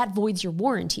anyway, but that voids your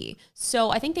warranty.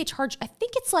 So I think they charge, I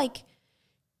think it's like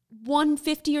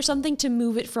 $150 or something to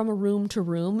move it from a room to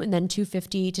room, and then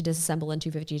 $250 to disassemble and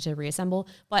 $250 to reassemble.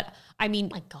 But I mean,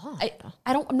 my God,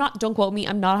 don't quote me.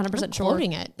 I'm not 100% sure.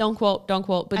 Quoting it. Don't quote.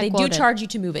 But they do charge you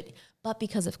to move it. But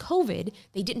because of COVID,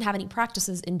 they didn't have any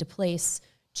practices into place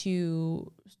to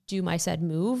do my said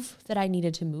move that I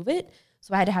needed to move it.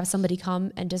 So I had to have somebody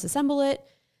come and disassemble it.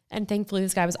 And thankfully,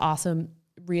 this guy was awesome,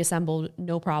 reassembled,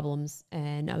 no problems.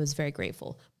 And I was very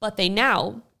grateful. But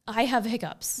I have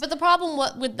hiccups. But the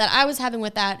problem that I was having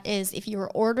with that is if you were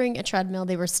ordering a treadmill,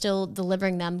 they were still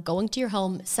delivering them, going to your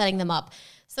home, setting them up.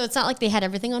 So it's not like they had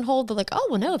everything on hold. They're like, oh,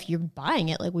 well, no, if you're buying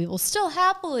it, like we will still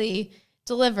happily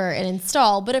deliver and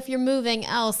install. But if you're moving,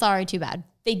 oh, sorry, too bad.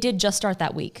 They did just start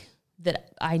that week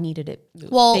that I needed it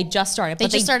moved. Well, they just started. They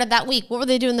just started that week. What were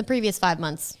they doing the previous 5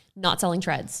 months? Not selling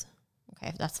treads.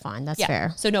 Okay, that's fine. That's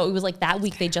fair. So no, it was like that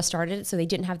week they just started it. So they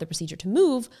didn't have the procedure to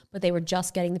move, but they were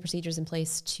just getting the procedures in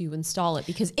place to install it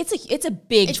because it's a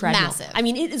big treadmill. Massive. I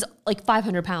mean, it is like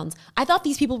 500 pounds. I thought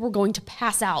these people were going to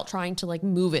pass out trying to like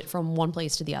move it from one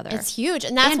place to the other. It's huge.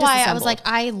 And that's why I was like,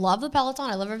 I love the Peloton.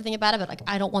 I love everything about it, but like,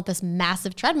 I don't want this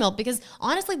massive treadmill because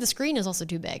honestly, the screen is also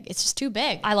too big. It's just too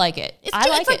big. I like it. It's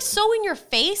like so in your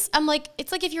face. I'm like,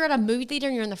 it's like if you're at a movie theater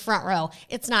and you're in the front row,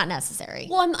 it's not necessary.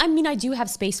 Well, I mean, I do have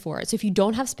space for it. So if you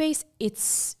don't have space,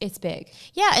 it's big.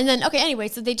 Yeah. And then, okay, anyway,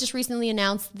 so they just recently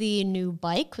announced the new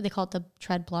bike. What they call it, the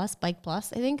Tread Plus, Bike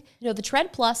Plus, I think. No, the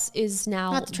Tread Plus is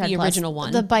now Not the Tread the Plus, original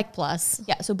one. The Bike Plus.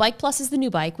 Yeah, so Bike Plus is the new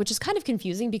bike, which is kind of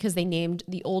confusing because they named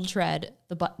the old Tread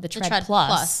the Tread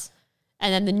Plus.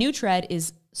 And then the new Tread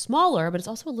is smaller, but it's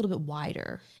also a little bit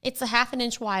wider. It's a half an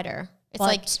inch wider. It's But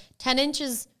like 10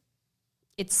 inches.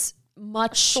 It's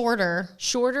much Shorter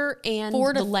and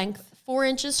the length. 4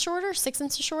 inches shorter, 6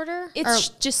 inches shorter. It's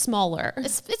just smaller.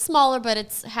 It's smaller, but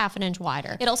it's half an inch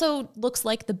wider. It also looks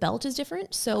like the belt is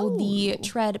different. So the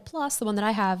Tread Plus, the one that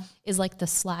I have, is like the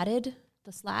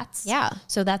slats. Yeah.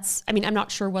 So that's, I mean, I'm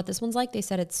not sure what this one's like. They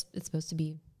said it's supposed to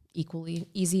be equally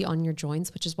easy on your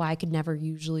joints, which is why I could never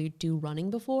usually do running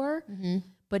before. Mm-hmm.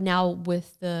 But now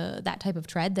with that type of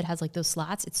tread that has like those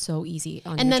slats, it's so easy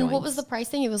on your joints. And then what was the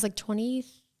pricing? It was like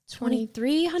 2,300. Let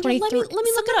me look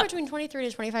it up. Between 2,300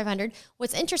 to 2,500.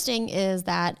 What's interesting is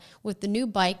that with the new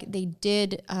bike, they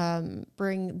did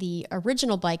bring the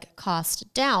original bike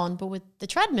cost down, but with the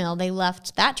treadmill, they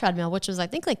left that treadmill, which was I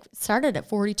think like started at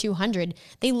 4,200.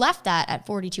 They left that at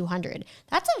 4,200.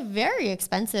 That's a very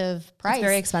expensive price. It's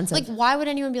very expensive. Like, why would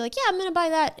anyone be like, yeah, I'm going to buy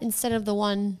that instead of the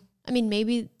one? I mean,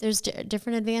 maybe there's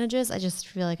different advantages. I just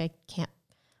feel like I can't.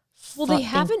 Well, they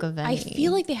haven't. I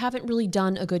feel like they haven't really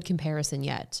done a good comparison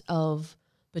yet of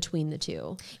between the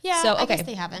two. Yeah, so, I guess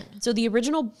they haven't. So the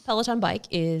original Peloton bike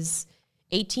is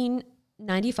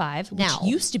 $18.95, which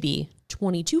used to be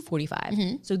 $22.45.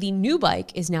 Mm-hmm. So the new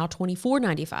bike is now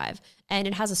 $24.95, and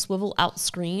it has a swivel out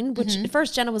screen. Which at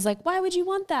first Jenna was like, "Why would you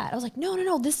want that?" I was like,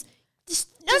 "No, this."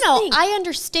 No, I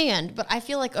understand, but I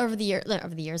feel like over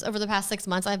the past 6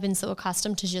 months, I've been so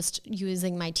accustomed to just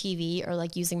using my TV or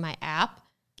like using my app.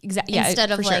 Exactly. Yeah,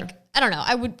 instead of like, sure. I don't know.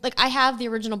 I would like, I have the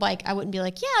original bike. I wouldn't be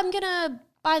like, yeah, I'm going to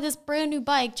buy this brand new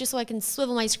bike just so I can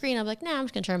swivel my screen. I'm like, nah, I'm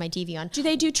just going to turn my TV on. Do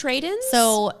they do trade-ins?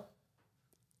 So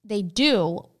they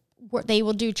do. They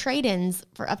will do trade-ins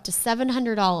for up to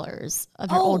 $700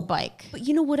 of your old bike. But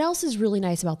you know what else is really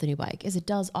nice about the new bike is it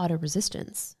does auto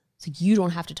resistance. So you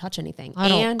don't have to touch anything.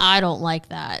 I don't like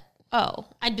that. Oh.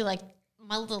 I'd be like,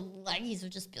 my little leggies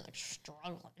would just be like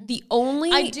struggling. The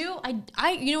only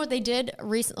you know what they did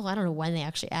recently? I don't know when they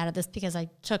actually added this because I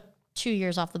took 2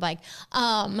 years off the bike.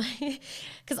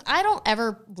 Because I don't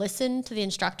ever listen to the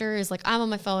instructors. Like, I'm on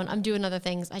my phone, I'm doing other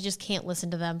things. I just can't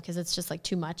listen to them because it's just like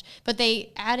too much. But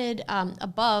they added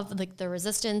above like the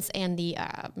resistance and the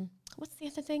what's the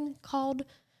other thing called?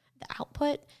 The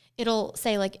output. It'll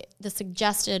say like the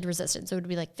suggested resistance. So it would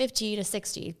be like 50 to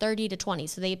 60, 30 to 20.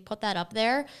 So they put that up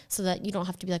there so that you don't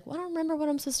have to be like, well, I don't remember what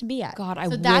I'm supposed to be at. God, I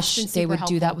wish they would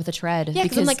do that with a tread. Yeah,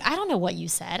 because I'm like, I don't know what you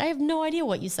said. I have no idea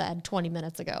what you said 20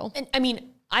 minutes ago. And I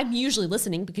mean, I'm usually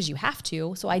listening because you have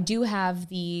to. So I do have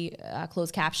the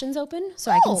closed captions open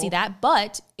so I can see that.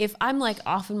 But if I'm like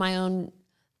off in my own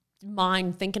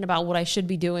mind thinking about what I should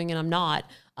be doing and I'm not,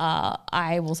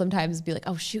 I will sometimes be like,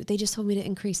 oh shoot, they just told me to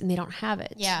increase and they don't have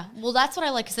it. Yeah. Well, that's what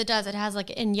I like because it has like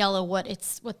in yellow what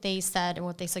they said and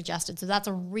what they suggested. So that's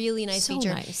a really nice feature.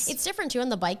 Nice. It's different too on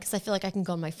the bike because I feel like I can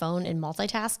go on my phone and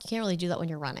multitask. You can't really do that when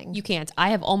you're running. You can't.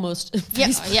 I have almost.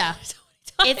 Yeah.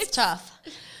 It's tough.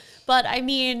 But I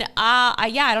mean,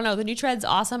 I don't know. The new tread's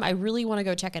awesome. I really want to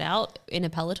go check it out in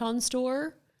a Peloton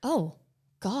store. Oh,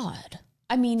 God.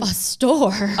 I mean, a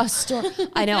store.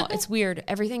 I know, it's weird.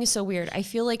 Everything is so weird. I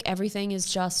feel like everything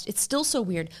is it's still so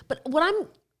weird. But what I'm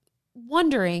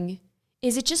wondering,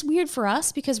 is it just weird for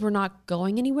us because we're not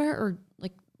going anywhere or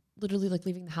like literally like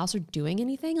leaving the house or doing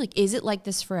anything? Like, is it like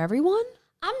this for everyone?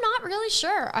 I'm not really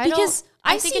sure. I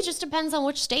think it just depends on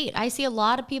which state. I see a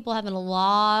lot of people having a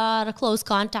lot of close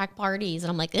contact parties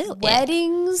and I'm like, ew,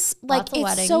 weddings. Like, it's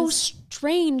weddings. so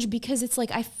strange because it's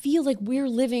like, I feel like we're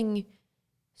living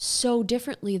so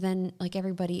differently than like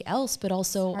everybody else, but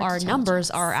also our numbers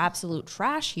are absolute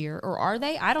trash here. Or are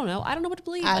they? I don't know. I don't know what to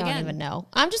believe. I don't even know.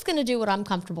 I'm just going to do what I'm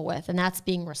comfortable with. And that's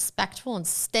being respectful and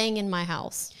staying in my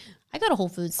house. I go to Whole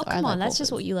Foods. So Oh, come on. That's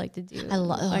just what you like to do. I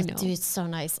love. I know. Dude, it's so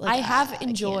nice. Like, I have can't.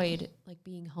 enjoyed like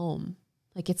being home.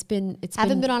 Like it's I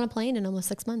haven't been on a plane in almost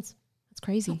 6 months. That's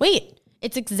crazy. Wait,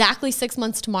 it's exactly 6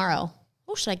 months tomorrow.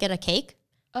 Oh, should I get a cake?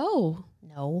 Oh.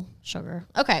 No sugar.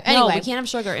 Okay. No, Anyway, we can't have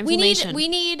sugar. Inflammation. We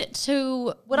need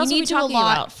to. What else are we need to talking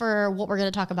allot about? for what we're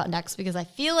going to talk about next because I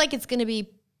feel like it's going to be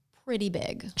pretty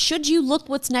big. Should you look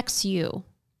what's next to you?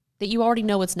 That you already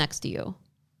know what's next to you.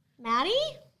 Maddie?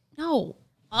 No.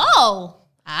 Oh.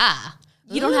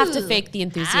 You don't have to fake the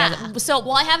enthusiasm. So,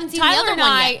 well, I haven't seen Tyler the other and one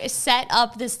I yet. set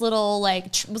up this little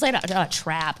was like not a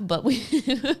trap, but we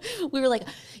were like,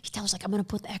 Tyler's like, I'm gonna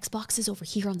put the Xboxes over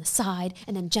here on the side,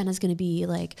 and then Jenna's gonna be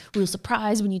like real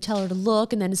surprised when you tell her to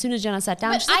look, and then as soon as Jenna sat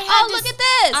down, she's like, oh, look at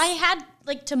this. I had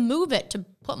like to move it to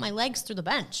put my legs through the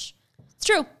bench. It's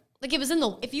true. Like it was in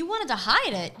the. If you wanted to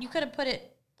hide it, you could have put it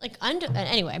like under.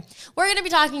 Anyway, we're gonna be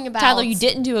talking about Tyler, you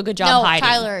didn't do a good job hiding.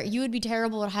 Tyler, you would be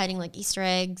terrible at hiding like Easter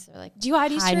eggs or like. Do you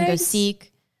hide Easter and eggs? go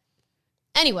seek.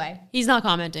 Anyway, He's not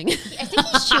commenting. I think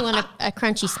he's chewing a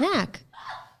crunchy snack.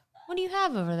 What do you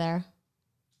have over there?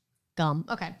 Gum.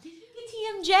 Okay.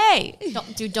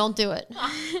 TMJ. Don't do it. Oh my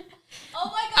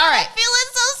god! All right. I feel it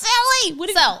so silly.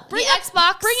 Bring the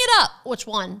Xbox. Bring it up. Which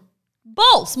one?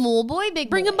 Both. Small boy, big boy.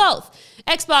 Bring them both.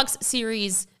 Xbox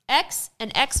Series X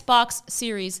and Xbox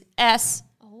Series S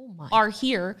are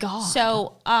here. God.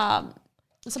 So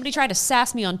somebody tried to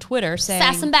sass me on Twitter saying...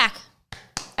 Sass him back.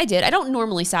 I did. I don't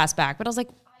normally sass back, but I was like,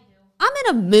 I'm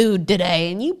in a mood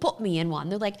today, and you put me in one.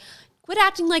 They're like, quit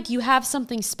acting like you have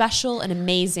something special and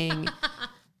amazing.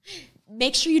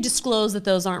 Make sure you disclose that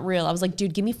those aren't real. I was like,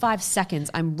 dude, give me 5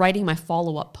 seconds. I'm writing my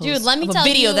follow-up post Dude, let me of tell a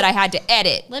video you- that I had to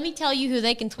edit. Let me tell you who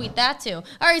they can tweet that to. All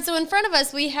right, so in front of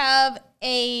us we have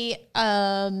a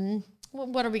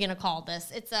what are we gonna call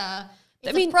this? It's a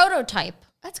prototype.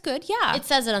 That's good, yeah. It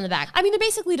says it on the back. I mean, they're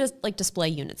basically just like display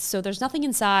units. So there's nothing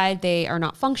inside. They are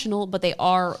not functional, but they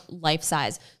are life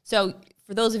size. So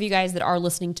for those of you guys that are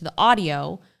listening to the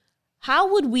audio,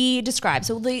 how would we describe?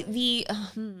 So how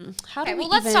do we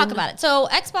let's talk about it. So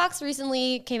Xbox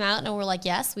recently came out and we're like,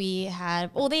 yes, we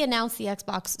had, they announced the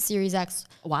Xbox Series X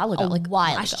a while ago, like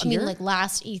last year? I mean, like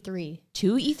last E3.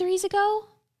 2 E3s ago?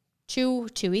 Two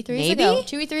E3s Maybe? ago.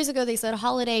 2 E3s ago, they said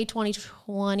holiday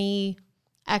 2020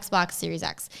 Xbox Series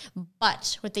X.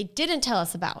 But what they didn't tell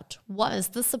us about was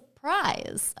the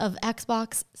surprise of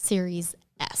Xbox Series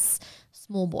S.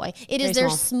 Small boy. It is their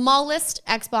smallest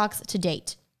Xbox to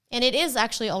date. And it is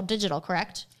actually all digital,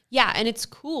 correct? Yeah, and it's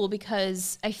cool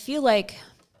because I feel like,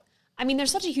 I mean,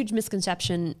 there's such a huge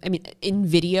misconception, I mean, in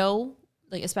video,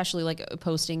 like especially like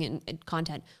posting and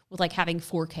content with like having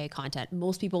 4K content.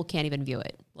 Most people can't even view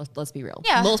it. Let's be real.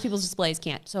 Yeah. Most people's displays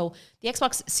can't. So the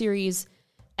Xbox Series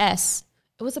S,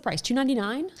 what's the price?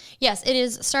 $299? Yes, it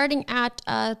is starting at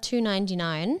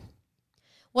 $299.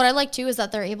 What I like too is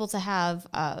that they're able to have,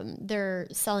 they're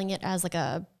selling it as like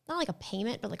not like a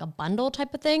payment, but like a bundle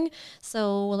type of thing.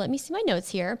 So let me see my notes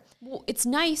here. Well, it's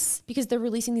nice because they're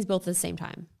releasing these both at the same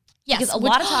time. Yes. Because a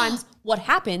lot of times what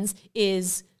happens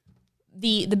is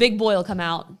the big boy will come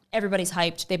out, everybody's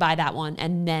hyped, they buy that one,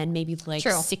 and then maybe like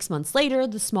 6 months later,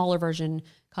 the smaller version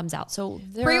comes out. So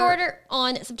pre-order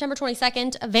on September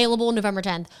 22nd, available November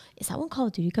 10th. Is that when Call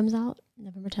of Duty comes out?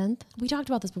 November 10th? We talked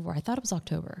about this before. I thought it was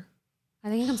October. I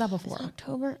think it comes out before.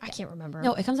 October? I can't remember.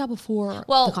 No, it comes out before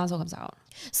the console comes out.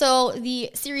 So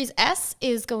the Series S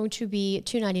is going to be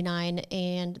 $299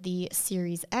 and the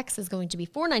Series X is going to be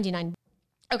 $499.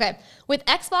 Okay, with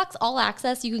Xbox All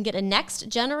Access, you can get a next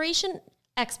generation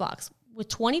Xbox with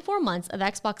 24 months of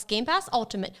Xbox Game Pass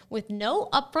Ultimate with no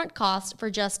upfront cost for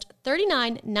just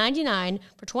 $39.99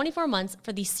 for 24 months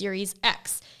for the Series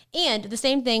X. And the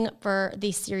same thing for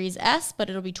the Series S, but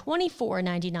it'll be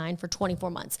 $24.99 for 24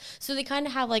 months. So they kind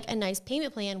of have like a nice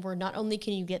payment plan where not only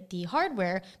can you get the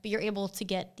hardware, but you're able to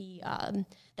get the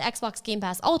Xbox Game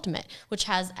Pass Ultimate, which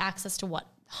has access to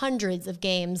hundreds of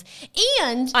games.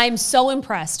 And I'm so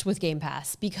impressed with Game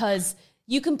Pass because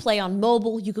you can play on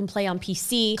mobile, you can play on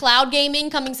PC. Cloud gaming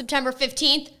coming September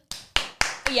 15th.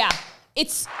 Yeah,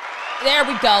 there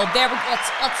we go. Let's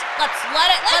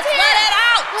let it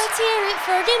out. Let's hear it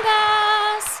for Game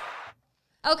Pass.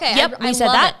 Okay. Yep, we said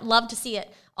love that. It. Love to see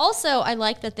it. Also, I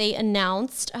like that they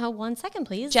announced. 1 second,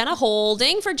 please. Jenna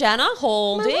holding. My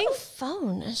little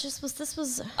phone. This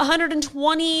was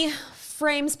 120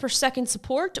 frames per second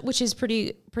support, which is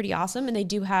pretty awesome. And they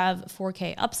do have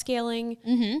 4K upscaling.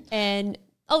 Mm-hmm. And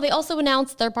Oh, they also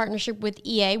announced their partnership with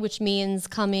EA, which means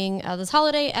coming this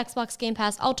holiday, Xbox Game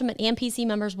Pass Ultimate and PC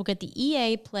members will get the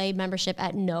EA Play membership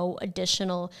at no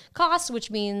additional cost, which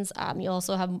means you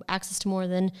also have access to more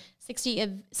than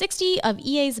 60 of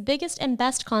EA's biggest and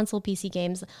best console PC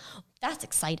games. That's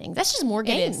exciting. That's just more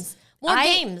games. More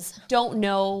games. Don't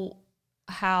know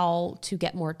how to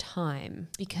get more time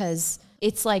because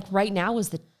it's like right now is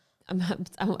the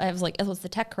I was like, it was the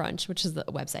tech crunch, which is the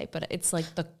website, but it's like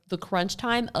the crunch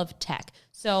time of tech.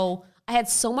 So I had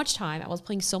so much time. I was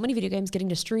playing so many video games, getting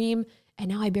to stream, and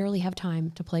now I barely have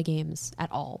time to play games at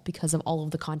all because of all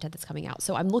of the content that's coming out.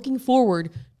 So I'm looking forward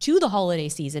to the holiday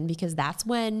season because that's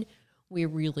when we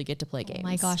really get to play games. Oh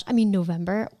my gosh. I mean,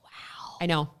 November. Wow. I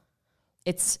know.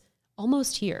 It's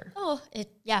almost here. Oh,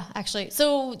 yeah, actually.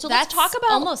 So let's talk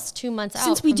about almost 2 months out.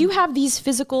 Since we do have these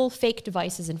physical fake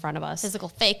devices in front of us. Physical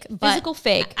fake,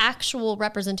 actual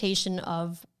representation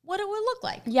of what it would look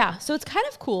like. Yeah, so it's kind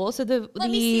of cool. So the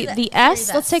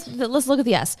S, let's look at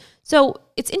the S. So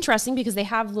it's interesting because they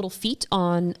have little feet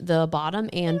on the bottom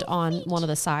and on one of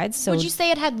the sides. So would you say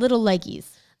it had little leggies?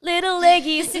 Little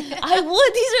leggies. I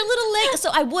would. These are little legs. So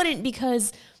I wouldn't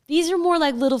because these are more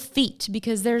like little feet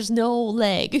because there's no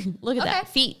leg. Look at that.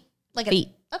 Feet. Like feet.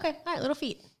 Okay. All right. Little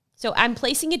feet. So I'm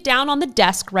placing it down on the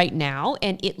desk right now,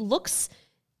 and it looks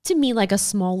to me like a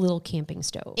small little camping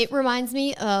stove. It reminds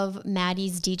me of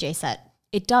Maddie's DJ set.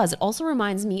 It does. It also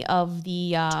reminds me of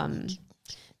the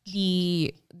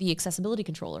accessibility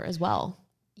controller as well.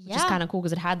 Yeah. Which is kind of cool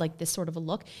because it had like this sort of a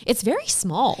look. It's very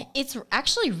small. It's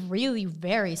actually really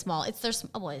very small. It's their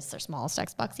smallest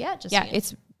Xbox yet.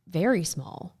 It's very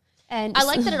small. And I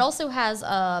like that it also has,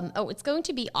 it's going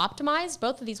to be optimized.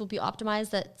 Both of these will be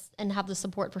optimized and have the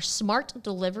support for smart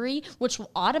delivery, which will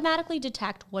automatically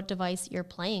detect what device you're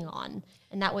playing on.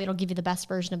 And that way it'll give you the best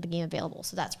version of the game available.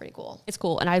 So that's pretty cool. It's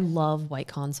cool. And I love white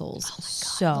consoles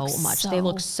so much. They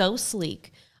look so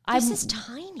sleek. This is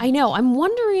tiny. I know. I'm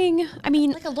wondering,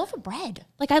 like a loaf of bread.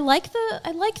 Like I like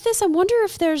this. I wonder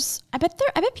if I bet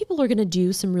people are going to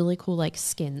do some really cool like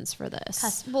skins for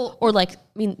this. Or like,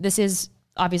 this is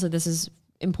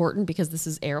important because this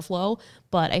is airflow,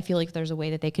 but I feel like there's a way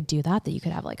that they could do that you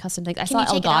could have like custom things. I saw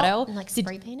Elgato and like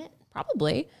spray paint it.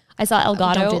 Probably. I saw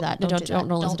Elgato. Don't do that.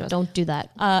 Don't do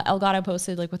that. Elgato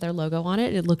posted like with their logo on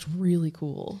it. It looked really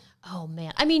cool. Oh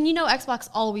man. Xbox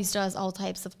always does all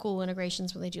types of cool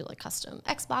integrations where they do like custom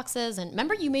Xboxes. And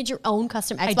remember you made your own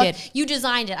custom Xbox? I did. You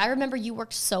designed it. I remember you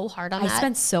worked so hard on that. I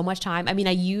spent so much time. I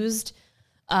used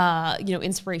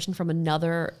inspiration from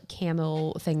another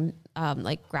camo thing,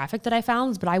 like graphic that I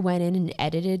found, but I went in and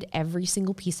edited every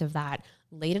single piece of that,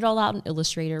 laid it all out in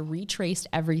Illustrator, retraced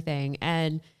everything,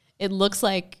 and it looks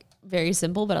like very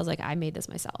simple, but I was like, I made this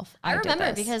myself. I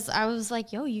remember because I was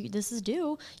like, yo, this is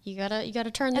due. You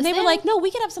gotta turn this in. And they were like, no, we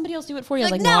can have somebody else do it for you.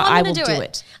 Like, no, I will do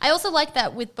it. I also like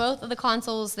that with both of the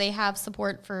consoles, they have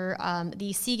support for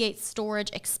the Seagate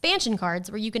storage expansion cards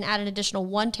where you can add an additional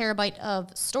 1 terabyte of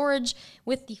storage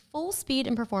with the full speed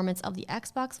and performance of the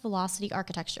Xbox Velocity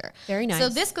architecture. Very nice. So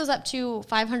this goes up to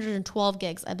 512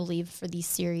 gigs, I believe, for the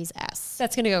Series S.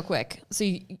 That's going to go quick. So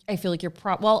I feel like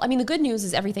the good news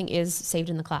is everything is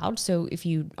saved in the cloud. So if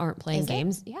you aren't playing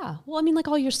games, yeah. Well, like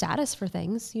all your status for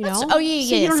things, you know? Oh, yeah,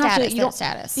 so you don't have to, you don't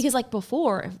status. Because like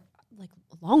before, like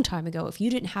a long time ago, if you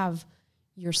didn't have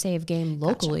your save game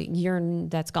locally,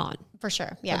 that's gone. For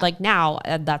sure, yeah. But like now,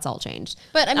 that's all changed.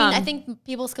 But I think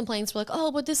people's complaints were like,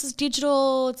 oh, but this is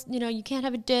digital. It's, you can't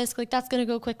have a disc. Like that's going to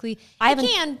go quickly. I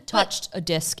haven't touched a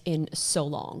disc in so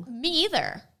long. Me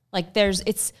either. Like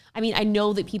I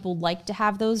know that people like to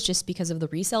have those just because of the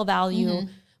resale value.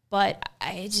 Mm-hmm. But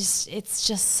it's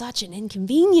just such an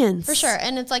inconvenience. For sure.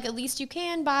 And it's like, at least you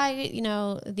can buy,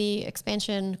 the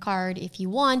expansion card if you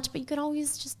want, but you can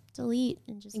always just delete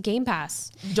and just. Game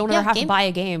Pass. You don't ever have to buy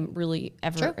a game really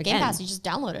ever again. Game Pass, you just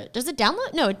download it. Does it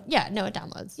download? No, it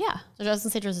downloads. Yeah. So it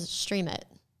doesn't say just stream it.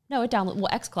 No, it downloads. Well,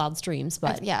 xCloud streams,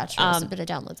 but. Yeah, true. But it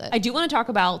downloads it. I do want to talk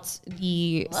about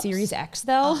the Series X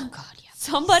though. Oh, God, yeah.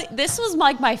 This was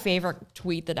like my favorite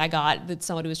tweet that I got that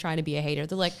somebody was trying to be a hater.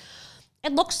 They're like,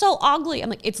 it looks so ugly.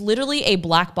 I'm like, it's literally a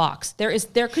black box.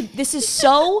 This is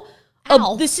so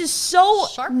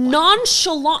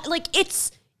nonchalant. Like you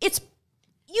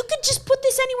could just put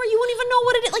this anywhere. You won't even know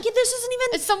what it is. Like this isn't even.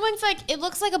 If someone's like, it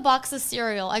looks like a box of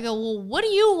cereal. I go, well, what do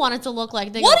you want it to look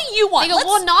like? What do you want? They go,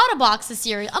 well, not a box of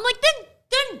cereal. I'm like, then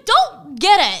don't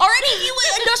get it. Already, you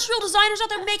industrial designers out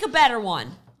there, make a better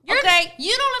one. Okay.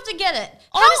 You don't have to get it.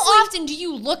 Honestly- How often do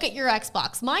you look at your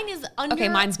Xbox? Mine is under. Okay,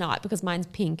 mine's not because mine's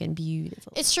pink and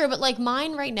beautiful. It's true, but like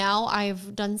mine right now,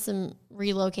 I've done some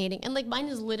relocating, and like mine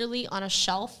is literally on a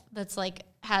shelf that's like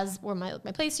has where my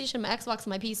PlayStation, my Xbox, and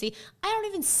my PC. I don't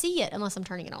even see it unless I'm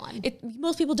turning it on.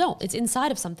 Most people don't. It's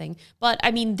inside of something. But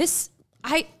I mean,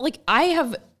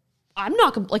 I'm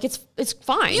not like it's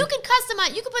fine. You can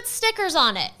customize. You can put stickers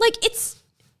on it. Like it's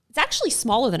actually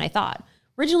smaller than I thought.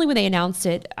 Originally, when they announced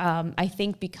it, I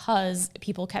think because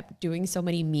people kept doing so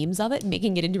many memes of it,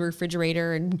 making it into a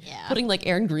refrigerator and putting like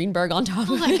Aaron Greenberg on top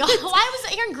of it. Oh my God. Why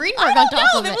was Aaron Greenberg I on don't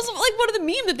top know. of it? It was like one of the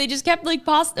memes that they just kept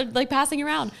like passing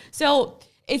around. So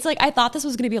it's like I thought this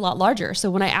was going to be a lot larger.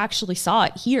 So when I actually saw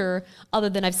it here, other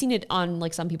than I've seen it on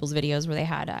like some people's videos where they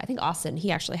had, I think Austin,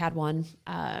 he actually had one.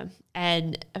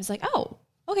 And I was like, oh,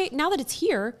 okay, now that it's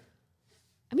here,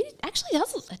 I mean,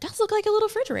 it does look like a little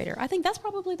refrigerator. I think that's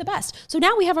probably the best. So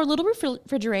now we have our little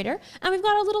refrigerator and we've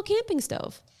got our little camping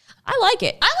stove. I like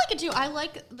it. I like it too. I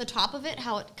like the top of it,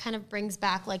 how it kind of brings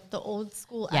back like the old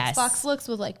school Xbox looks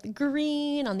with like the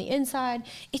green on the inside.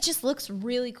 It just looks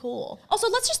really cool. Also,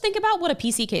 let's just think about what a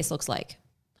PC case looks like.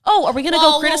 Oh, are we going to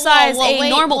go criticize a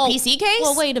normal PC case?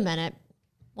 Well, wait a minute.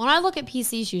 When I look at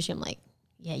PCs, usually I'm like,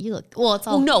 yeah, you look, well, it's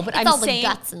all, no, but it's I'm all saying the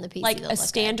guts in the PC. like a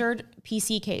standard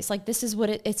PC case. Like this is what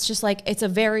it's just like, it's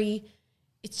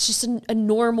just a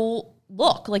normal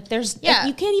look. Like there's, like,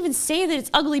 you can't even say that it's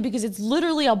ugly because it's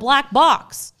literally a black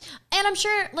box. And I'm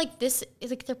sure like this is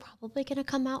like, they're probably going to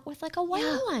come out with like a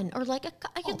white one or like a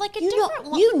different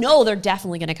one. You know, they're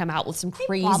definitely going to come out with some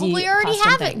crazy, probably already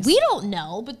custom have things. it. We don't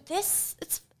know, but this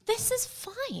is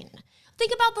fine.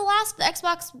 Think about the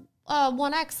Xbox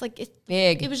One X. Like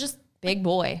big. It was just big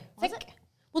boy. Was it?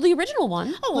 Well, the original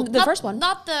one. Oh, well, the first one.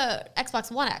 Not the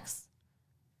Xbox One X.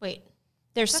 Wait.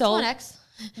 There's Xbox so One X.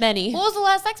 many. What was the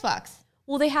last Xbox?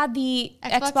 Well, they had the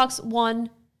Xbox One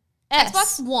S.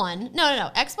 Xbox One. No.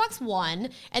 Xbox One.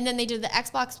 And then they did the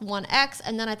Xbox One X.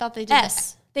 And then I thought they did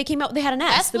S. They came out, they had an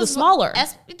S that was smaller.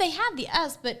 They had the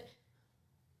S, but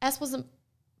S wasn't.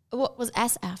 What was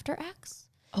S after X?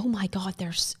 Oh my God,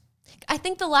 I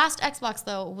think the last Xbox,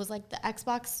 though, was like the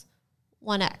Xbox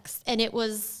One X. And it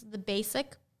was the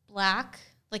basic black,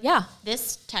 like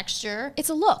this texture. It's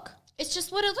a look. It's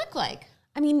just what it looked like.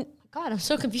 I mean, God, I'm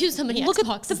so confused how many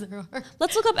Xboxes there are.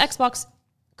 Let's look up Xbox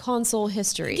console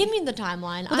history. Give me the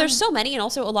timeline. Well, there's so many, and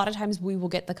also a lot of times we will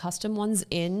get the custom ones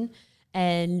in,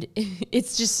 and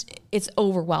it's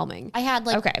overwhelming. I had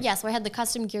so I had the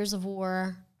custom Gears of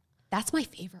War. That's my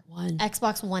favorite one.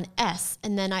 Xbox One S,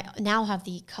 and then I now have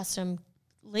the custom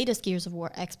latest Gears of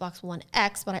War Xbox One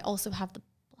X, but I also have the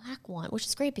black one, which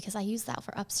is great because I use that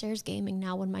for upstairs gaming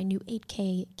now on my new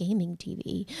 8K gaming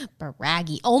TV.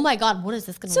 Braggy. Oh my God, what is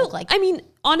this going to look like? I mean,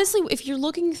 honestly, if you're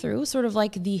looking through sort of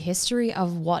like the history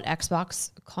of what Xbox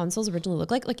consoles originally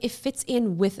look like it fits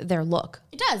in with their look.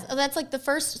 It does. That's like the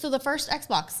first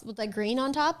Xbox with that green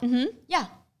on top. Mm-hmm. Yeah.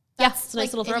 That's a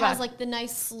nice little throwback. It has like the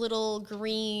nice little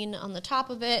green on the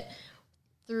top of it.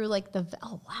 Through like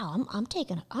I'm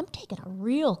taking a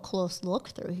real close look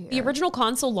through here. The original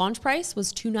console launch price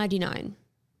was $299.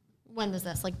 When was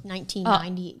this? Like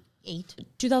 1998,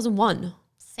 2001.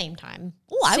 Same time.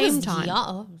 Oh, I was young.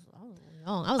 I was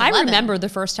 11. I remember the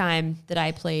first time that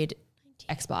I played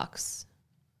Xbox.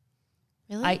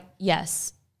 Really?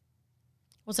 Yes.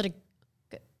 Was it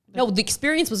No, the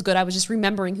experience was good. I was just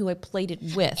remembering who I played it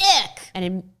with. Ick. And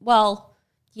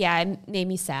it made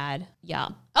me sad. Yeah.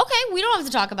 Okay, we don't have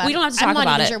to talk about it. We don't have to talk about it. I'm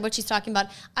not even sure what she's talking about.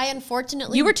 I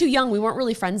unfortunately... You were too young. We weren't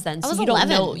really friends then. So I was you 11.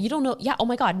 don't know. You don't know. Yeah. Oh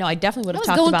my God. No, I definitely would have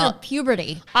talked going about through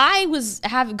puberty. I was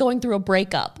going through a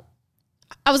breakup.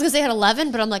 I was going to say I had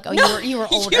 11, but I'm like, you were older. You were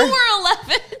 11.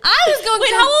 I was going Wait,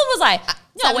 through... how old was I?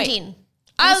 No, 17. Wait.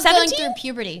 I was 17? going through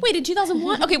puberty. Wait, in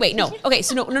 2001? Okay, wait, no. Okay,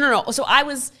 so no. So I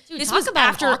was. Dude, this talk was about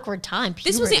after an awkward time.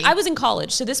 Puberty. This was. I was in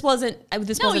college, so this wasn't.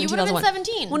 This No, wasn't you would have been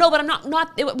 17. Well, no, but I'm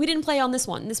not. We didn't play on this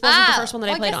one. This wasn't the first one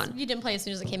that I played on. You didn't play as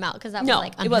soon as it came out because that No, was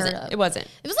like it wasn't. It wasn't.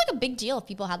 It was like a big deal if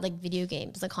people had like video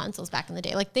games, like consoles back in the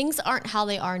day. Like things aren't how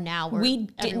they are now. Where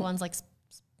everyone's like,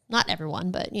 not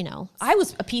everyone, but you know. I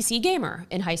was a PC gamer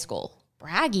in high school.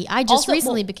 Braggy. I just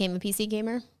recently became a PC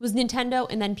gamer. It was Nintendo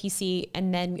and then PC,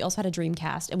 and then we also had a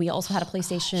Dreamcast, and we also had a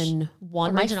PlayStation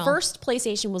 1. Original. My first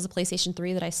PlayStation was a PlayStation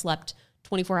 3 that I slept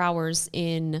 24 hours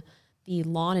in the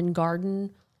lawn and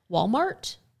garden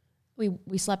Walmart.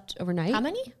 We slept overnight. How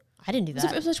many? I didn't do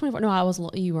that. It was 24. No, I was.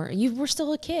 You were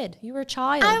still a kid. You were a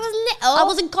child. I was I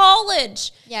was in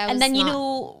college. Yeah, and then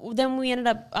then we ended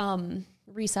up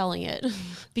reselling it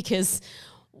because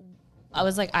I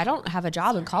was like, I don't have a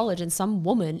job in college, and some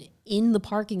woman in the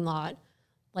parking lot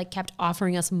like kept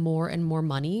offering us more and more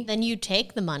money. Then you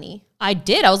take the money. I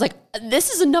did. I was like, this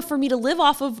is enough for me to live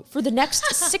off of for the next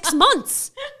 6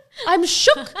 months. I'm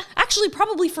shook. Actually,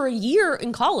 probably for a year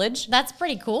in college. That's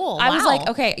pretty cool. I was like,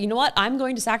 okay, you know what? I'm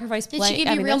going to sacrifice. Did she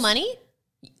give you real money?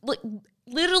 Like,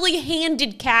 literally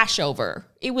handed cash over.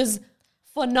 It was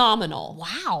phenomenal.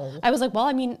 Wow. I was like, well,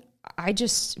 I mean,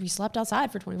 we slept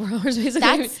outside for 24 hours basically.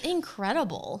 That's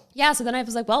incredible. Yeah, so then I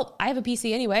was like, well, I have a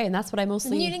PC anyway, and that's what I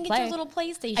mostly And you didn't play. get your little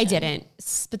PlayStation. I didn't,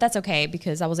 but that's okay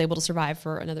because I was able to survive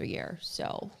for another year,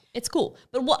 so it's cool.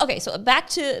 But okay, so back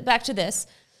to this.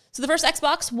 So the first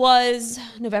Xbox was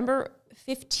November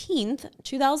 15th,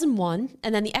 2001,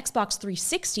 and then the Xbox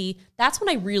 360. That's when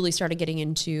I really started getting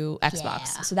into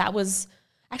Xbox. Yeah. So that was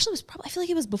actually I feel like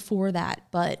it was before that,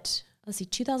 but let's see,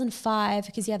 2005,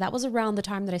 because that was around the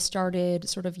time that I started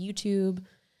sort of YouTube.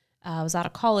 I was out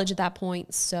of college at that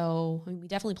point, so I mean, we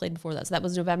definitely played before that. So that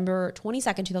was November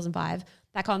 22nd, 2005.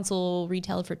 That console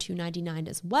retailed for $299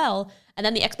 as well. And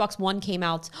then the Xbox One came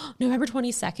out November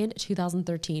 22nd,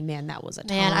 2013. Man, that was a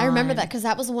time. Man, I remember that because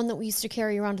that was the one that we used to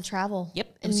carry around to travel.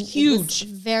 Yep, it was huge. It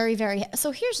was very, very.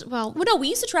 So here's, well, no, we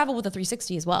used to travel with a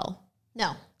 360 as well.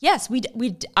 No. Yes,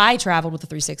 I traveled with a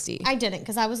 360. I didn't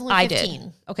because I was only 15. I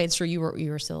did. Okay, it's true. You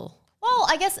were still. Well,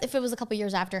 I guess if it was a couple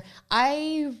years after,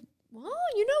 well,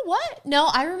 you know what? No,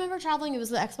 I remember traveling. It was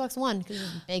the Xbox One because it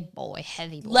was a big boy,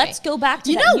 heavy boy. Let's go back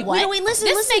to you that. know what? Wait, listen.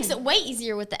 This makes it way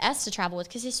easier with the S to travel with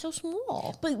because it's so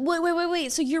small. But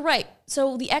wait. So you're right.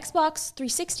 So the Xbox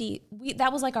 360,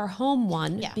 that was like our home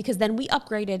one because then we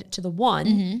upgraded to the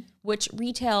One, which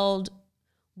retailed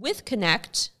with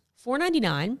Kinect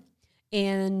 $499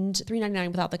 and $399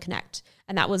 without the Kinect.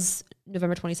 And that was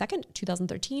November 22nd,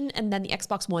 2013. And then the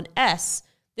Xbox One S,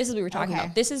 this is what we were talking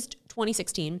about. This is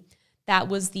 2016. That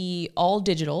was the all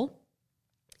digital.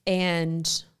 And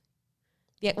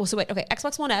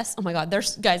Xbox One S. Oh my God,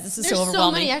 there's this is so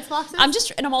overwhelming. There's so many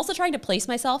Xboxes. I'm also trying to place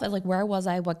myself as like, where was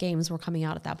I? What games were coming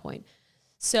out at that point?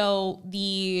 So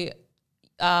the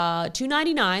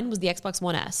 $299 was the Xbox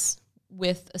One S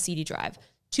with a CD drive.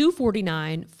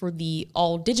 $249 for the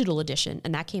all digital edition,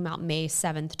 and that came out May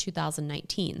 7th,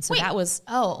 2019. So that was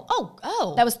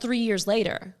that was 3 years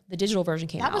later. The digital version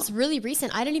came out. That was really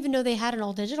recent. I didn't even know they had an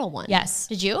all digital one. Yes.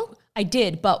 Did you? I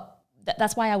did, but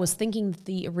that's why I was thinking that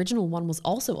the original one was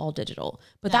also all digital.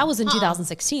 But that was in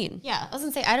 2016. Yeah, I was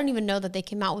gonna say I don't even know that they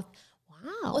came out with.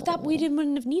 Wow. Well, that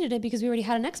wouldn't have needed it because we already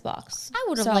had an Xbox. I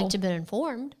would have liked to have been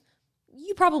informed.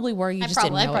 You probably were. You just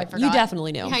didn't know it. You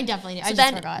definitely knew. Yeah, I definitely knew. So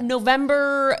then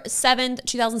November 7th,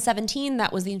 2017,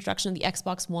 that was the introduction of the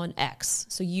Xbox One X.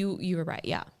 So you were right.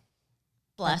 Yeah.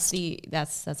 Blessed.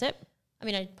 That's it. I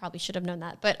mean, I probably should have known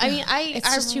that. But I mean,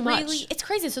 it's just too much. It's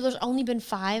crazy. So there's only been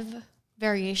 5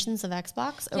 variations of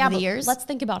Xbox over the years. Let's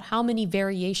think about how many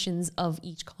variations of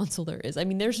each console there is. I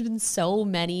mean, there's been so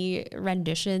many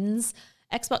renditions.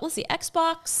 Xbox. Let's see.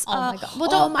 Xbox. Oh my God.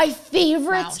 Well, my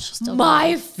favorite. Wow,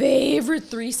 my favorite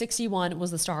 360 one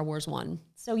was the Star Wars one.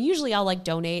 So usually I'll like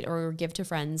donate or give to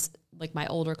friends like my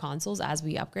older consoles as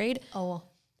we upgrade. Oh,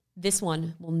 this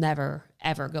one will never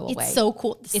ever go away. It's so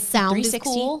cool. The sound is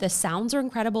cool. The sounds are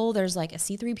incredible. There's like a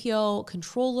C3PO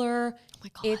controller. Oh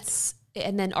my God.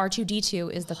 And then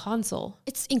R2D2 is the console.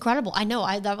 It's incredible. I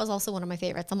know. That was also one of my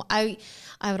favorites. I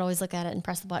would always look at it and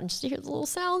press the button just to hear the little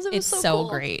sounds. It was so cool.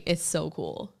 Great. It's so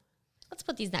cool. Let's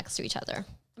put these next to each other.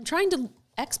 I'm trying to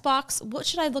Xbox. What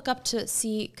should I look up to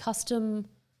see custom?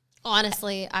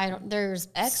 Honestly, I don't. There's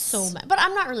so many, but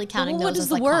I'm not really counting those. What is as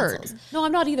the like word? consoles. No,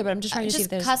 I'm not either. But I'm just trying to see if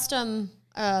there's custom.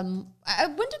 When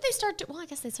did they start? Well, I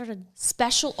guess they started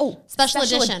special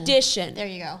edition. There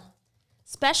you go.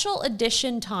 Special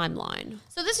edition timeline.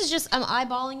 So this is just, I'm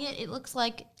eyeballing it. It looks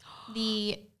like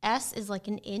the S is like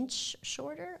an inch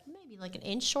shorter, maybe like an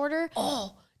inch shorter.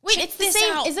 Oh, wait, it's the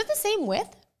same. Is it the same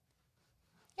width?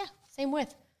 Yeah, same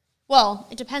width. Well,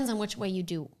 it depends on which way you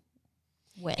do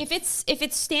width. If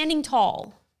it's standing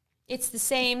tall, it's the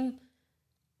same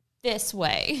this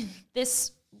way. Yes.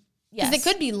 Because it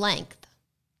could be length.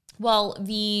 Well,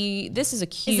 this is a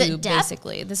cube,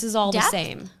 basically. This is all the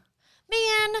same.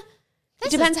 Man. It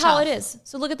depends how it is.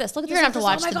 So look at this. You're going to have to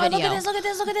watch the video. Look at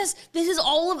this. This is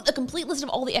all of the complete list of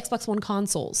all the Xbox One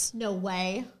consoles. No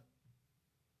way.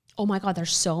 Oh my God,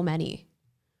 there's so many.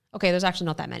 Okay, there's actually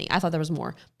not that many. I thought there was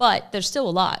more, but there's still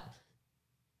a lot.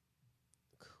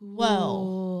 Cool.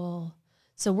 Whoa.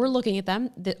 So we're looking at them.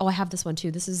 I have this one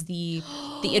too. This is the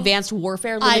Advanced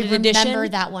Warfare Limited Edition. I remember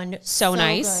that one. So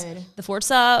nice. Good. The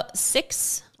Forza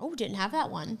 6. Oh, didn't have that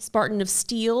one. Spartan of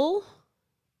Steel.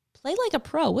 Play like a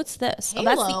pro. What's this?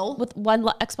 Halo. Oh, that's with one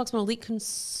Xbox One Elite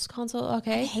console.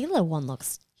 Okay. The Halo one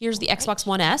looks Here's the Xbox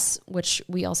One S, which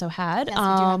we also had. Yes, we do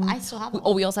have. I still have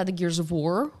one. We also had the Gears of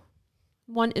War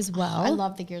one as well. I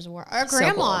love the Gears of War. Our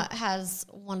grandma has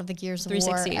one of the Gears of War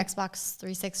Xbox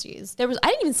 360s. I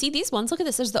didn't even see these ones. Look at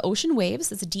this. There's the Ocean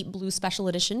Waves. It's a deep blue special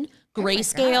edition.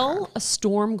 Grayscale, a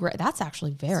Storm Gray. That's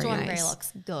actually very Storm nice. Gray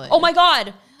looks good. Oh my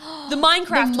God. The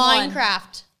Minecraft one.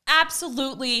 Minecraft.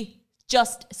 Absolutely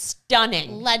just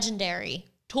stunning. Legendary.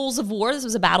 Tools of War. This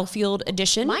was a Battlefield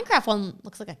edition. Minecraft one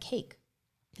looks like a cake.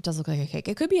 It does look like a cake.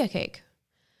 It could be a cake.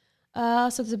 So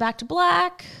there's a Back to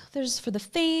Black. There's for the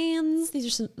fans.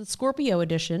 These are the Scorpio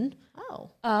edition.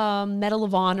 Oh. Medal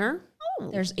of Honor. Oh.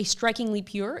 There's a Strikingly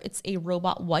Pure. It's a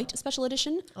Robot White special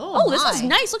edition. Oh, this is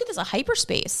nice. Look at this, a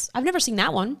Hyperspace. I've never seen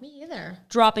that one. Me either.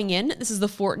 Dropping in. This is the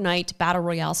Fortnite Battle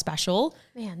Royale special.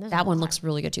 Man, that one looks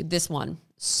really good too. This one,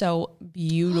 so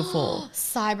beautiful.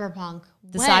 Cyberpunk.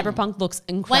 The Cyberpunk looks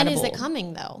incredible. When is it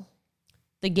coming though?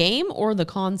 The game or the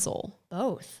console?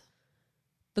 Both.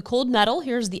 The Cold Metal,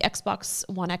 here's the Xbox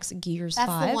One X Gears 5.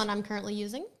 That's the one I'm currently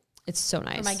using. It's so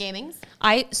nice. For my gamings.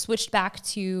 I switched back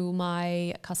to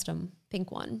my custom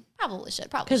pink one. Probably should.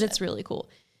 Because it's really cool.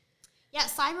 Yeah,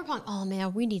 Cyberpunk. Oh,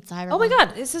 man, we need Cyberpunk. Oh, my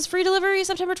God. This is free delivery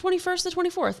September 21st to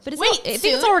 24th. But Wait, I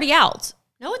think it's already out.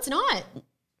 No, it's not.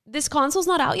 This console's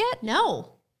not out yet?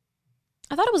 No.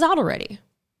 I thought it was out already.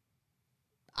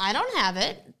 I don't have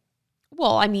it.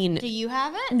 Well, I mean... Do you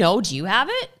have it? No, do you have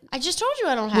it? I just told you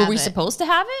I don't have it. Were we supposed to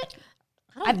have it?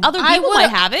 Other people might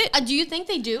have it. Do you think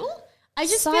they do? I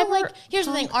just feel like, here's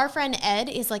the thing. Our friend Ed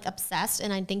is like obsessed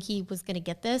and I think he was going to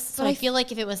get this. So I feel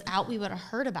like if it was out, we would have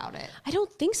heard about it. I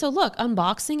don't think so. Look,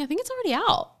 unboxing. I think it's already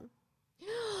out.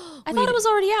 I thought it was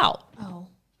already out. Oh.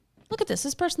 Look at this.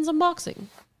 This person's unboxing.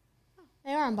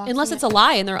 They are unboxing. Unless it's a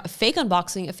lie and they're a fake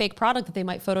unboxing, a fake product that they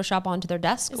might Photoshop onto their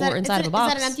desk or inside of a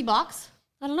box. Is that an empty box?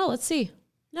 I don't know. Let's see.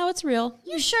 No, it's real.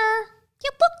 You sure?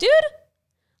 Yep, look, dude.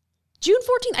 June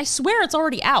 14th. I swear it's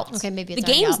already out. Okay, maybe it's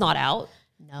the game's not out.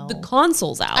 No. The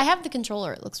console's out. I have the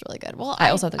controller. It looks really good. Well, I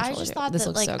also have the controller. I just too. thought This that,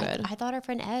 looks like, so good. I thought our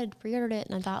friend Ed pre-ordered it,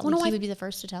 and I thought he would be the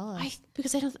first to tell us.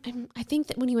 Because I think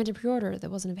that when you went to pre-order,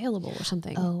 that wasn't available or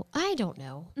something. Oh, I don't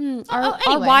know.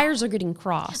 Our wires are getting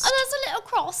crossed. Oh, that's a little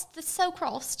crossed. That's so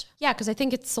crossed. Yeah, because I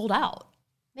think it's sold out.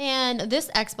 Man, this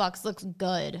Xbox looks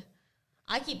good.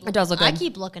 It does look good. I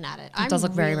keep looking at it. It does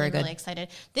look very, very good. Really excited.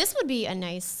 This would be a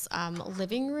nice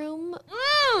living room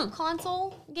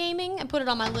console gaming. I put it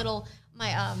on my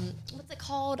what's it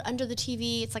called under the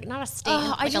TV? It's like not a stand,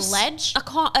 like a ledge.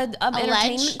 An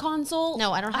entertainment console.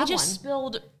 No, I don't have one. I just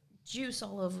spilled juice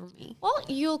all over me. Well,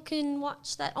 you can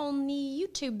watch that on the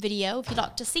YouTube video if you'd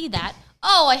like to see that.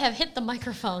 Oh, I have hit the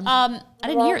microphone. I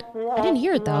didn't hear it. I didn't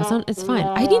hear it though. It's fine.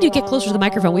 I need to get closer to the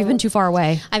microphone. We've been too far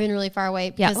away. I've been really far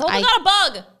away Yeah. because I got a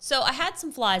bug. So I had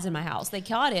some flies in my house. They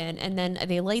got in and then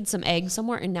they laid some eggs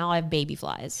somewhere and now I have baby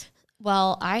flies.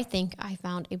 Well, I think I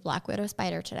found a black widow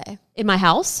spider today. In my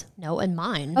house? No, in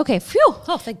mine. Okay. Phew.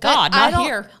 Oh, thank God. Not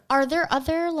here. Are there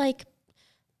other like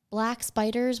black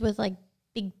spiders with like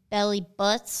big belly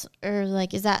butts, or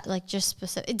like is that like just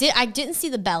specific? I didn't see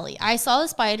the belly. I saw the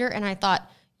spider and I thought,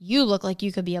 you look like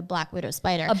you could be a black widow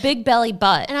spider. A big belly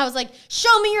butt. And I was like,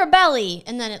 show me your belly.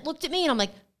 And then it looked at me and I'm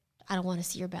like, I don't want to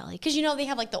see your belly. Because you know they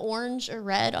have like the orange or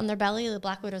red on their belly, the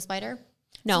black widow spider.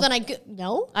 No. So then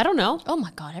no? I don't know. Oh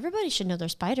my God, everybody should know their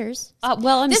spiders.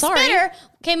 Well, I'm sorry. This spider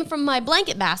came from my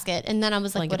blanket basket. And then I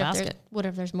was like, Blanket what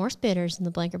if there's more spitters in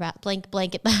the blanket basket?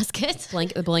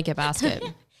 The blanket basket.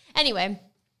 Anyway.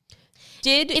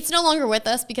 It's no longer with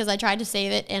us because I tried to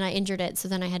save it and I injured it. So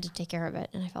then I had to take care of it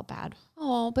and I felt bad.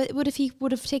 Oh, but what if he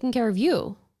would have taken care of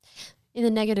you in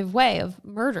the negative way of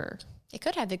murder? It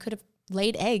could have. It could have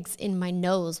laid eggs in my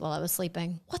nose while I was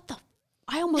sleeping. What the?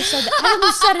 I almost said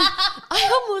that.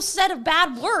 I almost said a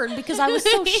bad word because I was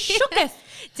so shooketh.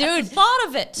 Dude, at the thought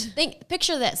of it.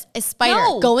 Picture this: a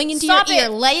spider going into your ear,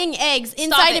 laying eggs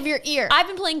inside of your ear. I've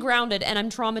been playing Grounded and I'm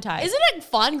traumatized. Isn't it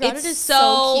fun? Grounded is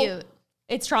so cute.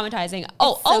 It's traumatizing.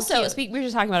 Also, we were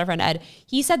just talking about our friend Ed.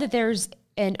 He said that there's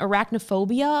an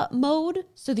arachnophobia mode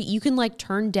so that you can like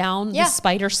turn down the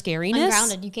spider scariness.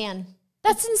 Grounded, you can.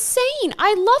 That's insane.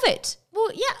 I love it. Well,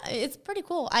 yeah, it's pretty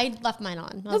cool. I left mine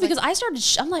on. No, because I started,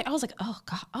 I was like, oh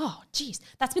God, oh geez.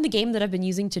 That's been the game that I've been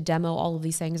using to demo all of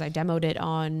these things. I demoed it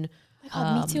on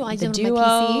me too. I the did it Duo,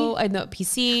 on my PC. I know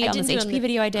PC, on this HP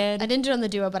video I did. I didn't do it on the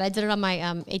Duo, but I did it on my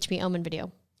HP Omen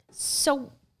video. So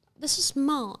this is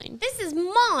mine. This is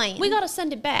mine. We got to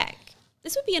send it back.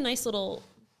 This would be a nice little...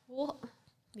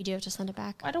 We do have to send it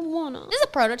back. I don't want to. This is a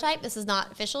prototype. This is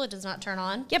not official. It does not turn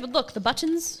on. Yeah, but look, the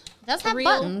buttons. It does have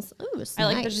buttons. Ooh, I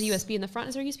like there's a USB in the front.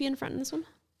 Is there a USB in the front in this one?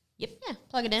 Yep. Yeah,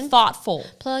 plug it in. Thoughtful.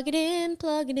 Plug it in,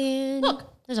 plug it in. Look,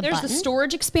 there's a there's button. the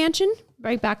storage expansion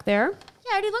right back there.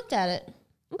 Yeah, I already looked at it.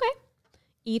 Okay.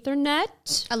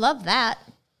 Ethernet. I love that.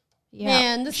 Yeah,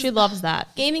 Man, she loves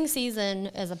that. Gaming season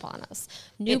is upon us.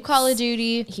 New Call of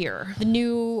Duty. Here. The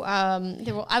new,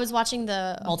 I was watching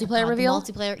the Multiplayer reveal?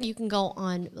 The multiplayer. You can go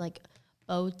on like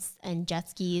boats and jet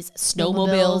skis,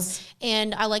 Snowmobiles.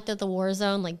 And I like that the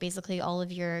Warzone, like basically all of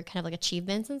your kind of like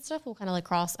achievements and stuff will kind of like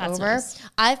cross That's over. nice.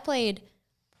 I've played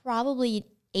probably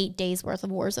 8 days worth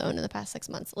of Warzone in the past 6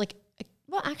 months. Like,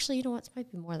 well, actually, you know what? It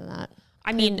might be more than that.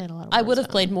 I mean, played a lot of I would have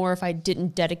Warzone. played more if I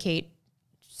didn't dedicate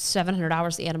 700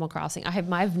 hours to Animal Crossing.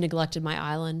 I've neglected my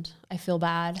island. I feel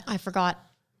bad. I forgot.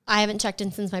 I haven't checked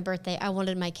in since my birthday. I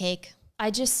wanted my cake.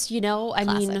 I just, you know, I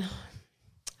mean, if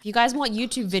you guys want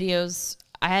YouTube videos,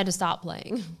 I had to stop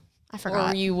playing. I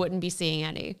forgot. Or you wouldn't be seeing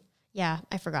any. Yeah,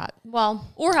 I forgot. Well,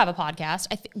 Or have a podcast.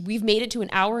 We've made it to an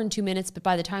hour and 2 minutes, but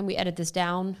by the time we edit this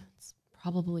down, it's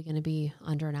probably going to be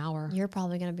under an hour. you're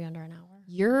probably going to be under an hour.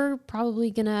 You're probably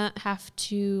going to have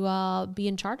to be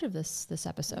in charge of this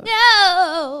episode.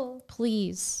 No.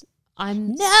 Please.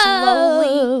 I'm No.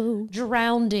 slowly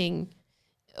drowning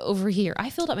over here.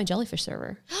 I filled up my jellyfish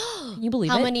server. Can you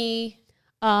believe How it?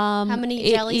 How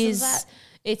many jellies is that?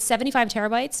 It's 75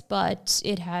 terabytes, but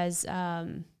it has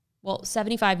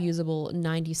 75 usable,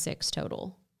 96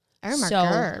 total. Oh my So-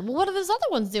 god. Well, what are those other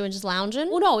ones doing? Just lounging?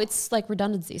 Well, no, it's like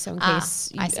redundancy. So in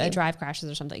case I see. a drive crashes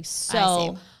or something.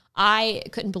 So I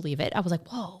couldn't believe it. I was like,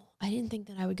 whoa, I didn't think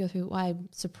that I would go through. I'm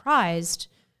surprised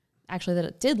actually that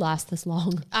it did last this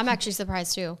long I'm actually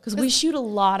surprised too. because we shoot a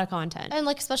lot of content. And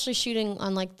like especially shooting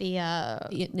on like the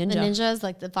Ninja. ninjas,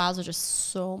 like the files are just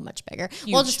so much bigger.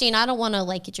 Well, Justine, I don't want to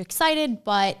like get you excited,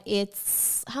 but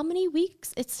it's how many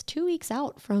weeks? It's 2 weeks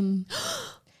out from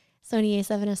Sony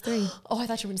A7S III. Oh, I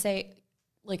thought you were going to say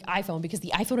like iPhone because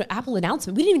the iPhone Apple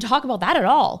announcement, we didn't even talk about that at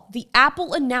all. The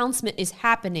Apple announcement is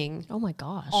happening Oh my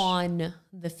gosh. on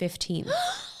the 15th.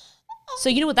 So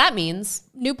you know what that means.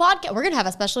 New podcast. We're gonna have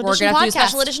a special We're edition going to have podcast. to do a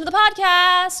special edition of the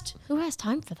podcast. Who has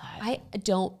time for that? I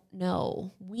don't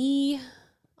know. We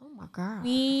oh my god.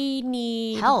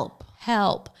 need Help.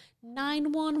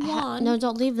 911. No,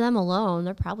 don't leave them alone.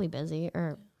 They're probably busy,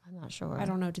 or I'm not sure. I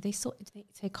don't know. Do they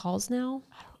take calls now?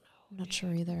 I don't know. I'm not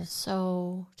sure either.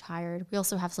 So tired. We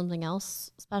also have something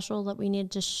else special that we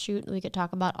need to shoot that we could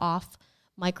talk about off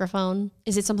microphone.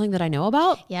 Is it something that I know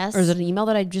about? Yes. Or is it an email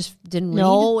that I just didn't read?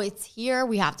 No, it's here.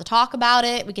 We have to talk about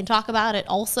it. We can talk about it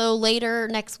also later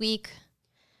next week.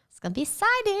 It's going to be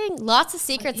exciting. Lots of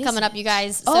secrets is coming up, it? you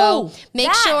guys. So Oh, make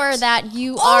that. sure that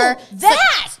you Oh, are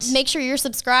that. make sure you're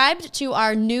subscribed to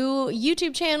our new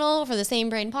YouTube channel for the Same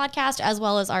Brain podcast, as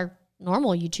well as our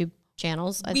normal YouTube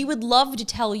channels. We would love to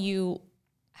tell you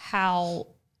how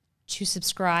to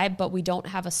subscribe, but we don't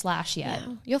have a / yet.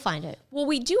 You'll find it. Well,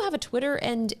 we do have a Twitter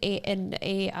and a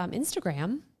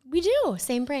Instagram. We do.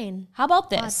 Same Brain. How about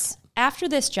this? After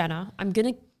this, Jenna, I'm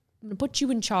gonna put you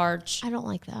in charge I don't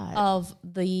like that. of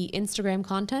the Instagram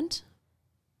content.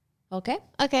 Okay.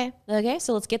 Okay. Okay.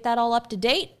 So let's get that all up to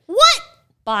date What?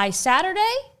 by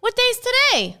Saturday. What day's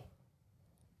today?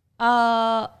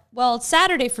 Well, it's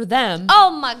Saturday for them.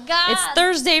 Oh my God. It's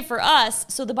Thursday for us.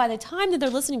 So that by the time that they're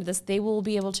listening to this, they will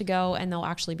be able to go and there'll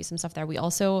actually be some stuff there. We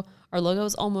also, our logo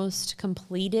is almost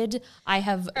completed. I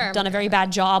have done a very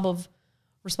bad job of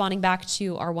responding back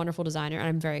to our wonderful designer, and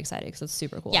I'm very excited because it's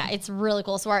super cool. Yeah, it's really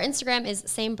cool. So our Instagram is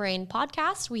Same Brain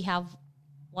Podcast. We have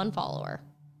 1 follower.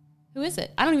 Who is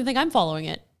it? I don't even think I'm following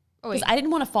it. Oh, Because wait. I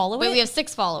didn't want to follow Wait, it. we have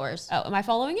 6 followers. Oh, am I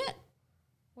following it?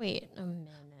 Wait a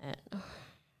minute.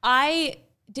 I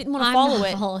didn't want to I'm follow not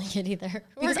it. following it either.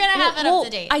 We're Because- going to have it well, up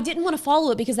to date. I didn't want to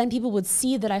follow it because then people would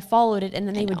see that I followed it and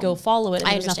then they would go follow it and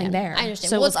I there's nothing understand. there. I understand.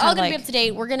 So Well, it it's was all kinda going to be up to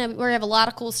date. We're gonna have a lot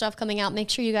of cool stuff coming out. Make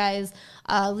sure you guys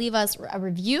leave us a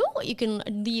review. You can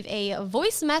leave a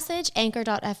voice message,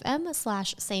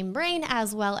 anchor.fm/samebrain,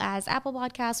 as well as Apple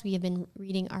Podcasts. We have been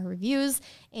reading our reviews,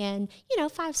 and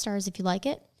 5 stars if you like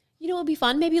it. You know, it'd be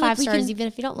fun. Maybe 5 like we stars can, even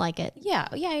if you don't like it. Yeah.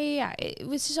 It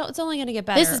was just, it's only going to get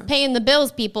better. This is paying the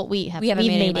bills, people. We haven't made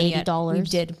made any money yet. $80. We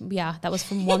did. Yeah. That was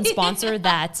from one sponsor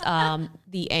that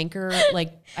the Anchor,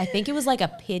 like, I think it was like a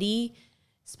pity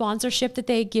sponsorship that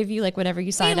they give you like whenever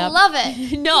you sign We up. love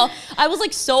it. No, I was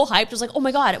like so hyped. I was like, oh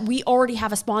my God, we already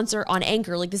have a sponsor on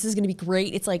Anchor. Like, this is going to be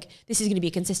great. It's like, this is going to be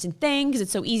a consistent thing because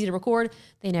it's so easy to record.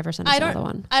 They never sent us another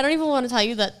one. I don't even want to tell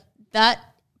you that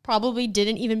probably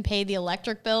didn't even pay the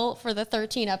electric bill for the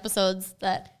 13 episodes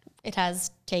that it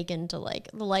has taken to like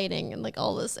the lighting and like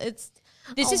all this. This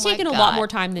has my taken a God. lot more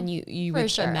time than you For would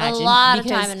sure. imagine. A lot of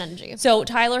because- time and energy. So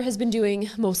Tyler has been doing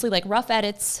mostly like rough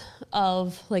edits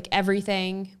of like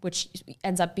everything, which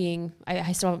ends up being,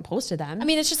 I still haven't posted them. I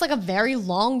mean, it's just like a very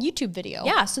long YouTube video.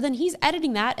 Yeah. So then he's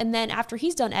editing that. And then after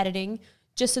he's done editing,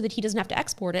 just so that he doesn't have to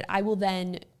export it,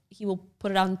 he will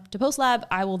put it on to PostLab.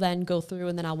 I will then go through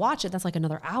and then I'll watch it. That's like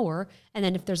another hour. And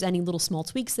then if there's any little small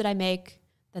tweaks that I make,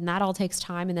 then that all takes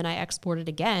time. And then I export it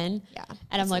again. Yeah.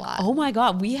 And I'm like, oh my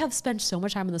God, we have spent so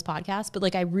much time on this podcast, but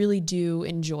like, I really do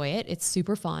enjoy it. It's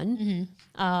super fun.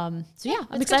 So yeah,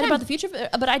 I'm excited about the future.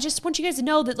 But I just want you guys to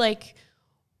know that like,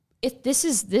 if this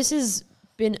has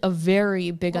been a very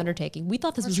big undertaking. We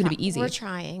thought this was going to be easy. We're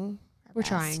trying. We're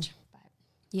trying.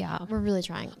 Yeah. We're really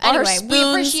trying. Our Anyway, we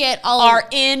spoons appreciate all are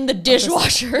in the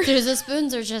dishwasher. Dude, the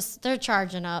spoons are just, they're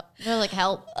charging up. They're like,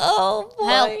 help. Oh boy.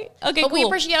 Help. Okay, but cool. we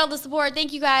appreciate all the support.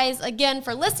 Thank you guys again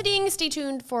for listening. Stay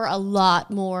tuned for a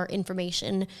lot more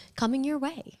information coming your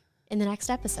way in the next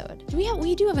episode.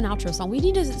 We do have an outro song. We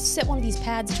need to set one of these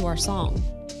pads to our song.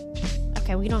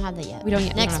 Okay, we don't have that yet. We don't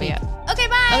yet. Next we don't week. have it yet. Okay,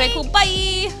 bye. Okay, cool.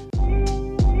 Bye.